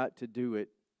have got to do it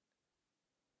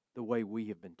the way we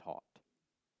have been taught.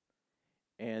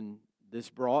 And this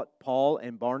brought Paul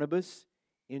and Barnabas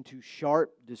into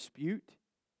sharp dispute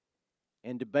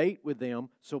and debate with them.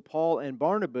 So Paul and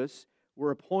Barnabas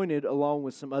were appointed along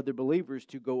with some other believers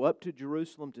to go up to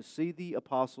Jerusalem to see the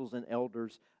apostles and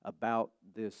elders about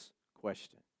this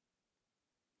question.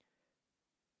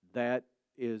 That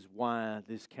is why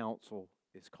this council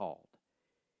is called.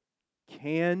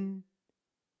 Can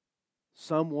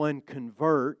someone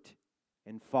convert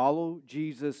and follow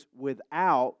Jesus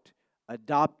without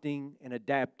adopting and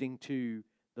adapting to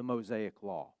the Mosaic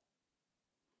law?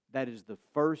 That is the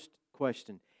first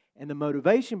question. And the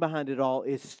motivation behind it all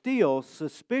is still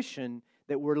suspicion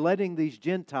that we're letting these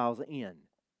Gentiles in.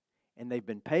 And they've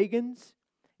been pagans,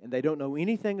 and they don't know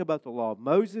anything about the law of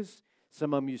Moses.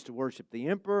 Some of them used to worship the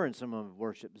emperor, and some of them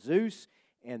worship Zeus,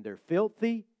 and they're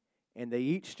filthy, and they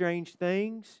eat strange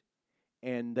things,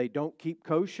 and they don't keep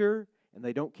kosher, and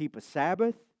they don't keep a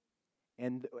Sabbath,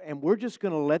 and we're just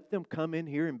going to let them come in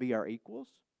here and be our equals?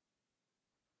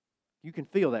 You can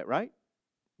feel that, right?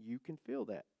 You can feel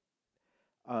that.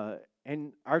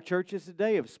 And our churches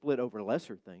today have split over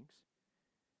lesser things.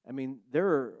 I mean, there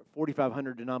are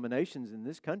 4,500 denominations in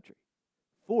this country.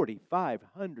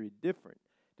 4,500 different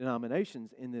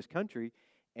denominations in this country,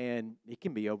 and it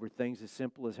can be over things as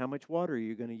simple as how much water are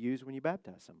you going to use when you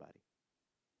baptize somebody.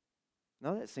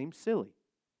 Now that seems silly.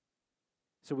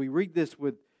 So we read this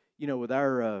with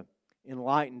our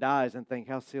enlightened eyes and think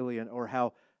how silly or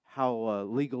how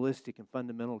legalistic and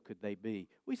fundamental could they be?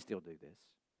 We still do this.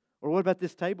 Or what about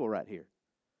this table right here?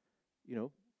 There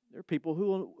are people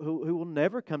who will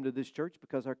never come to this church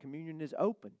because our communion is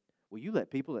open. Well, you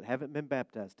let people that haven't been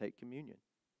baptized take communion.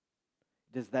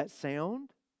 Does that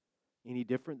sound any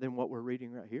different than what we're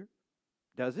reading right here?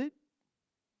 Does it?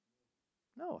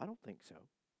 No, I don't think so.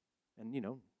 And,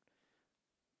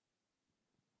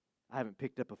 I haven't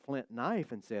picked up a flint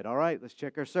knife and said, all right, let's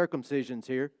check our circumcisions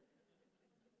here.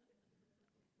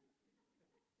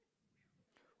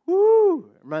 Woo!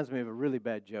 It reminds me of a really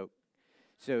bad joke.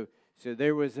 So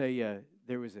there was a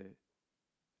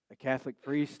Catholic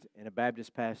priest and a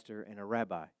Baptist pastor and a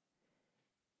rabbi.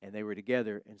 And they were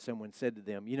together, and someone said to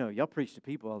them, y'all preach to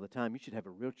people all the time. You should have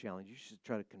a real challenge. You should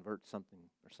try to convert something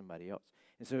or somebody else.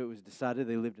 And so it was decided,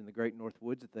 they lived in the great North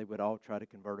Woods, that they would all try to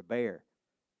convert a bear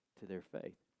to their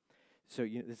faith. So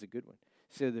this is a good one.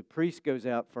 So the priest goes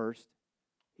out first.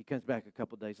 He comes back a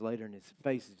couple days later, and his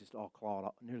face is just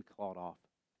all nearly clawed off.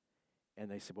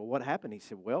 And they said, well, what happened? He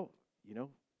said, well,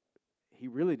 he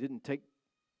really didn't take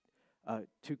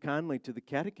too kindly to the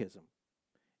catechism.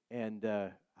 And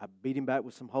I beat him back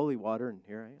with some holy water, and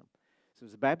here I am. So it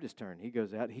was the Baptist turn. He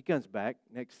goes out. He comes back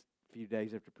next few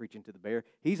days after preaching to the bear.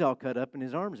 He's all cut up, and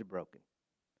his arms are broken.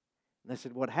 And they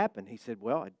said, what happened? He said,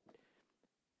 well, I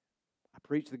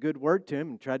preached the good word to him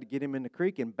and tried to get him in the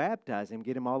creek and baptize him,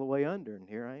 get him all the way under, and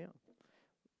here I am.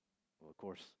 Well, of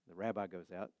course, the rabbi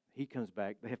goes out. He comes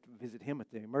back. They have to visit him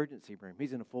at the emergency room.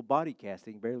 He's in a full body cast.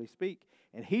 He can barely speak.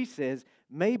 And he says,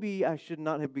 maybe I should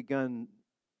not have begun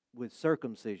with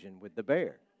circumcision with the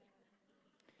bear.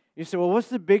 You say, well, what's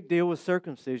the big deal with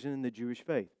circumcision in the Jewish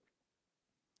faith?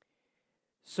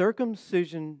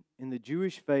 Circumcision in the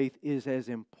Jewish faith is as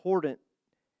important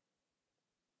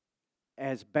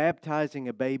as baptizing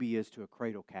a baby is to a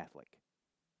cradle Catholic.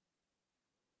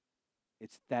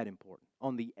 It's that important.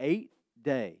 On the 8th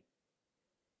day,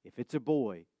 if it's a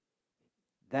boy,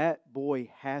 that boy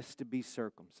has to be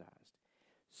circumcised.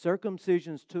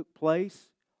 Circumcisions took place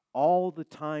all the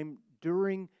time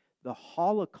during the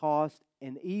Holocaust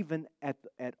and even at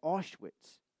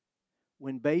Auschwitz.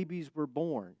 When babies were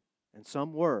born, and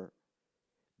some were,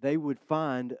 they would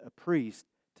find a priest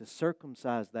to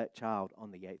circumcise that child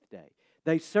on the 8th day.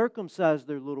 They circumcised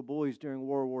their little boys during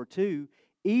World War II,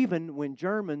 even when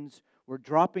Germans were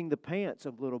dropping the pants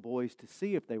of little boys to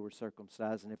see if they were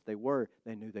circumcised, and if they were,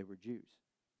 they knew they were Jews.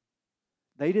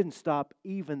 They didn't stop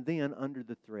even then under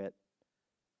the threat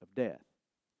of death.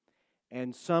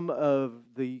 And some of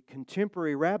the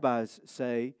contemporary rabbis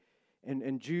say,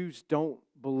 and Jews don't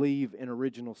believe in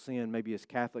original sin, maybe as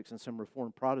Catholics and some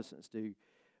Reformed Protestants do,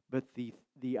 but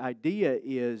the idea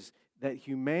is that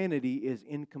humanity is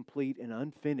incomplete and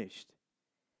unfinished.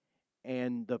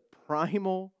 And the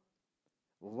primal,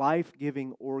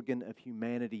 life-giving organ of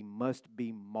humanity must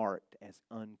be marked as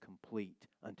incomplete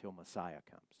until Messiah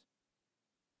comes.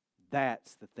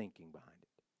 That's the thinking behind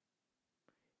it.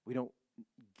 We don't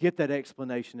get that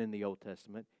explanation in the Old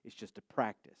Testament. It's just a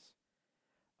practice.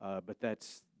 But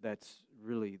that's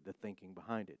really the thinking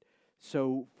behind it.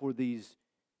 So for these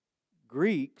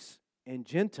Greeks and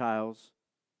Gentiles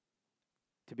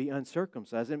to be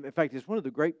uncircumcised, and in fact, it's one of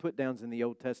the great put-downs in the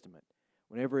Old Testament.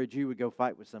 Whenever a Jew would go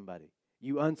fight with somebody,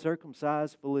 "You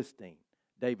uncircumcised Philistine,"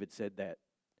 David said that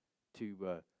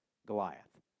to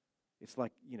Goliath. It's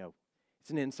like, it's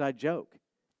an inside joke.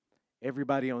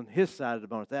 Everybody on his side of the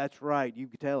bone, that's right, you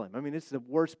could tell him. I mean, it's the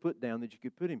worst put down that you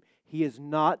could put him. He is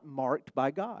not marked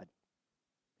by God.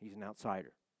 He's an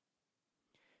outsider.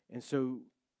 And so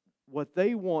what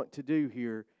they want to do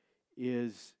here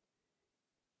is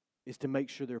to make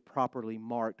sure they're properly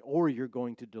marked, or you're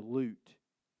going to dilute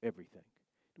everything.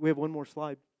 Do we have one more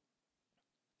slide?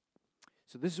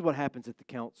 So this is what happens at the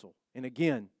council. And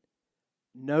again,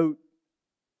 note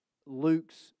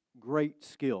Luke's great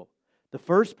skill. The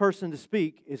first person to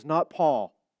speak is not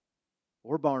Paul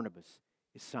or Barnabas,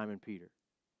 it's Simon Peter.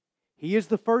 He is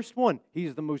the first one. He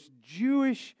is the most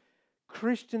Jewish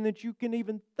Christian that you can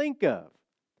even think of.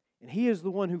 And he is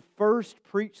the one who first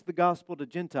preached the gospel to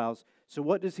Gentiles. So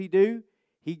what does he do?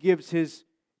 He gives his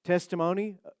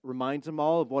testimony, reminds them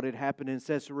all of what had happened in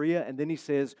Caesarea, and then he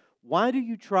says, "Why do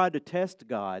you try to test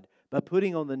God by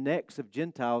putting on the necks of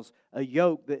Gentiles a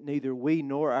yoke that neither we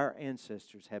nor our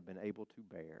ancestors have been able to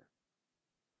bear?"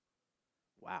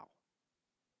 Wow.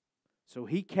 So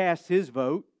he casts his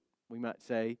vote, we might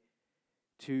say,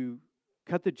 to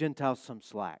cut the Gentiles some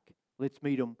slack. Let's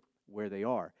meet them where they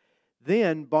are.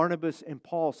 Then Barnabas and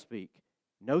Paul speak.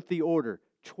 Note the order.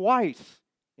 Twice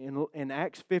in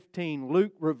Acts 15,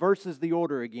 Luke reverses the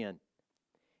order again.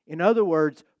 In other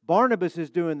words, Barnabas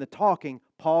is doing the talking.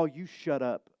 Paul, you shut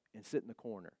up and sit in the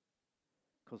corner.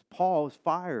 Because Paul is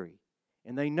fiery.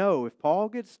 And they know if Paul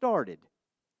gets started,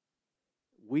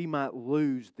 we might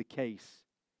lose the case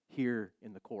here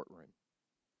in the courtroom.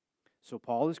 So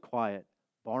Paul is quiet.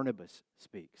 Barnabas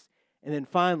speaks. And then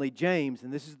finally, James,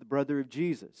 and this is the brother of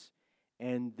Jesus,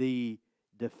 and the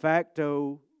de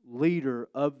facto leader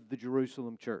of the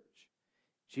Jerusalem church.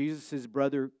 Jesus'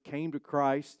 brother came to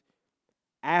Christ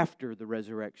after the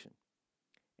resurrection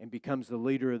and becomes the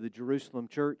leader of the Jerusalem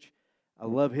church. I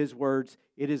love his words.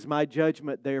 "It is my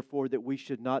judgment, therefore, that we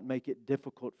should not make it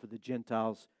difficult for the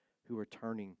Gentiles who are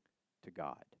turning to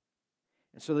God."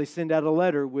 And so they send out a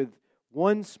letter with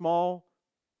one small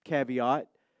caveat.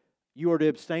 You are to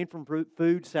abstain from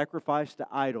food sacrificed to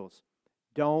idols.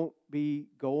 Don't be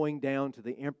going down to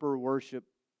the emperor worship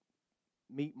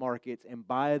meat markets and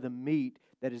buy the meat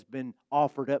that has been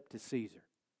offered up to Caesar.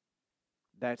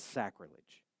 That's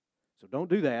sacrilege. So don't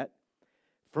do that.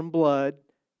 From blood,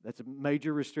 that's a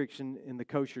major restriction in the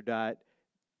kosher diet,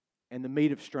 and the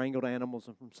meat of strangled animals,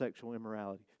 and from sexual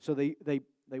immorality. So they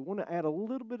want to add a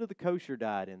little bit of the kosher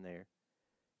diet in there.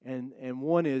 And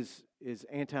one is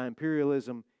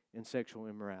anti-imperialism and sexual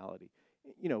immorality.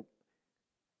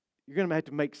 You're going to have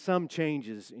to make some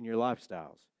changes in your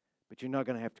lifestyles, but you're not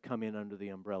going to have to come in under the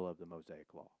umbrella of the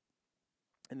Mosaic Law.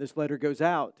 And this letter goes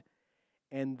out,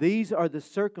 and these are the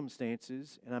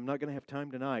circumstances, and I'm not going to have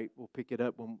time tonight. We'll pick it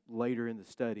up later in the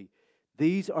study.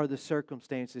 These are the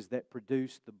circumstances that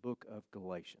produce the book of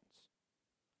Galatians.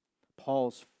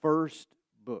 Paul's first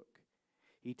book.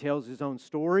 He tells his own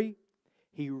story.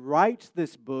 He writes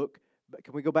this book.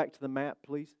 Can we go back to the map,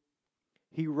 please?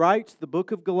 He writes the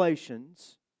book of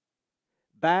Galatians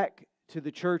back to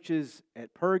the churches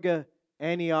at Perga,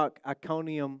 Antioch,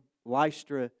 Iconium,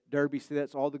 Lystra, Derbe. See,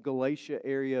 that's all the Galatia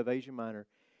area of Asia Minor.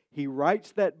 He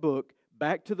writes that book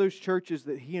back to those churches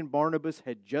that he and Barnabas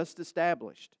had just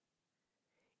established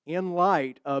in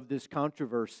light of this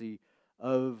controversy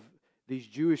of these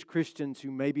Jewish Christians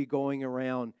who may be going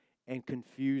around and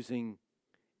confusing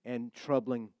and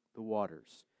troubling the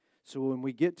waters. So when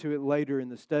we get to it later in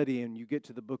the study and you get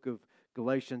to the book of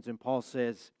Galatians and Paul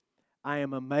says, I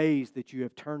am amazed that you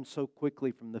have turned so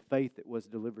quickly from the faith that was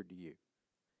delivered to you.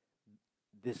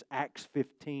 This Acts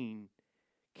 15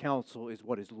 counsel is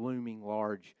what is looming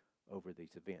large over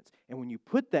these events. And when you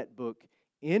put that book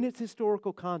in its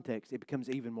historical context, it becomes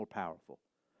even more powerful.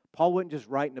 Paul wasn't just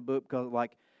writing a book because,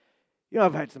 like,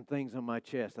 I've had some things on my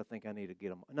chest. I think I need to get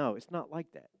them. No, it's not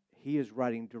like that. He is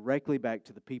writing directly back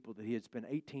to the people that he had spent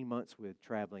 18 months with,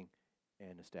 traveling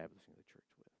and establishing the church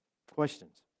with.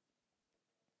 Questions?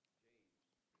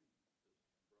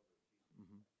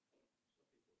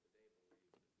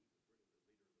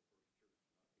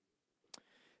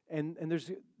 And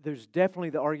there's definitely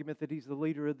the argument that he's the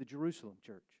leader of the Jerusalem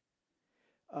church.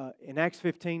 In Acts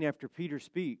 15, after Peter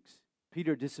speaks,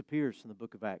 Peter disappears from the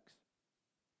book of Acts.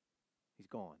 He's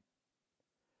gone.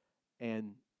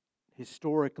 And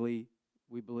historically,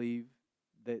 we believe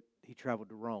that he traveled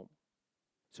to Rome.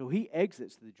 So he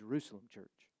exits the Jerusalem church.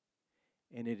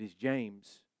 And it is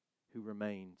James who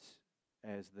remains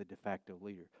as the de facto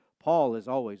leader. Paul is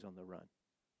always on the run.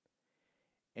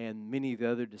 And many of the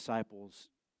other disciples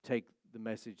take the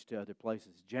message to other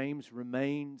places. James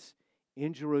remains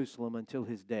in Jerusalem until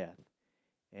his death,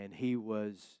 and he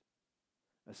was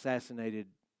assassinated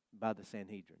by the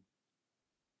Sanhedrin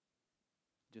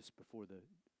just before the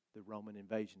Roman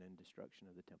invasion and destruction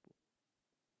of the temple.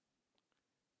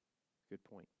 Good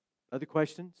point. Other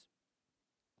questions?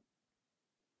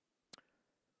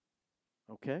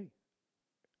 Okay.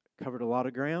 Covered a lot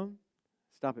of ground.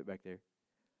 Stop it back there.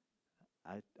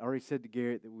 I already said to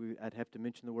Garrett that I'd have to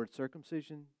mention the word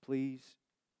circumcision. Please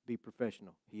be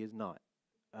professional. He is not.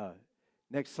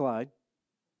 Next slide.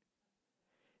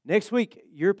 Next week,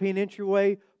 European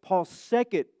entryway, Paul's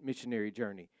second missionary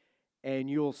journey. And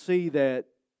you'll see that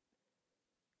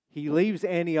he leaves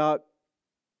Antioch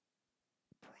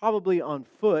probably on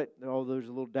foot, although there's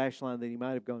a little dash line that he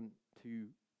might have gone to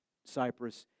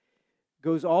Cyprus.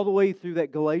 Goes all the way through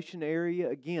that Galatian area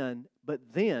again, but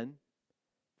then,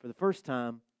 for the first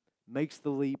time, makes the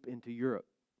leap into Europe.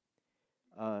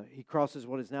 He crosses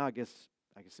what is now, I guess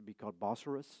it'd be called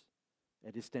Bosphorus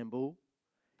at Istanbul.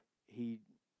 He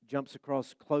jumps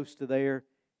across close to there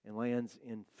and lands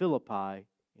in Philippi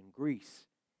in Greece.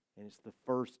 And it's the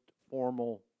first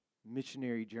formal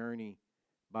missionary journey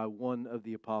by one of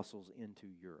the apostles into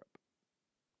Europe.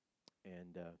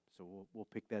 And so we'll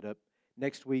pick that up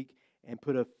next week and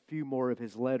put a few more of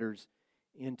his letters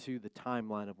into the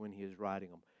timeline of when he is writing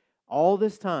them. All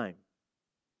this time,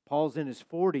 Paul's in his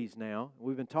 40s now.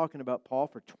 We've been talking about Paul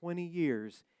for 20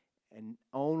 years, and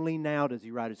only now does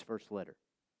he write his first letter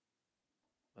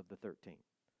of the 13,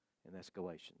 and that's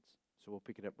Galatians. So we'll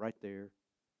pick it up right there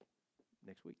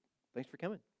next week. Thanks for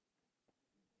coming.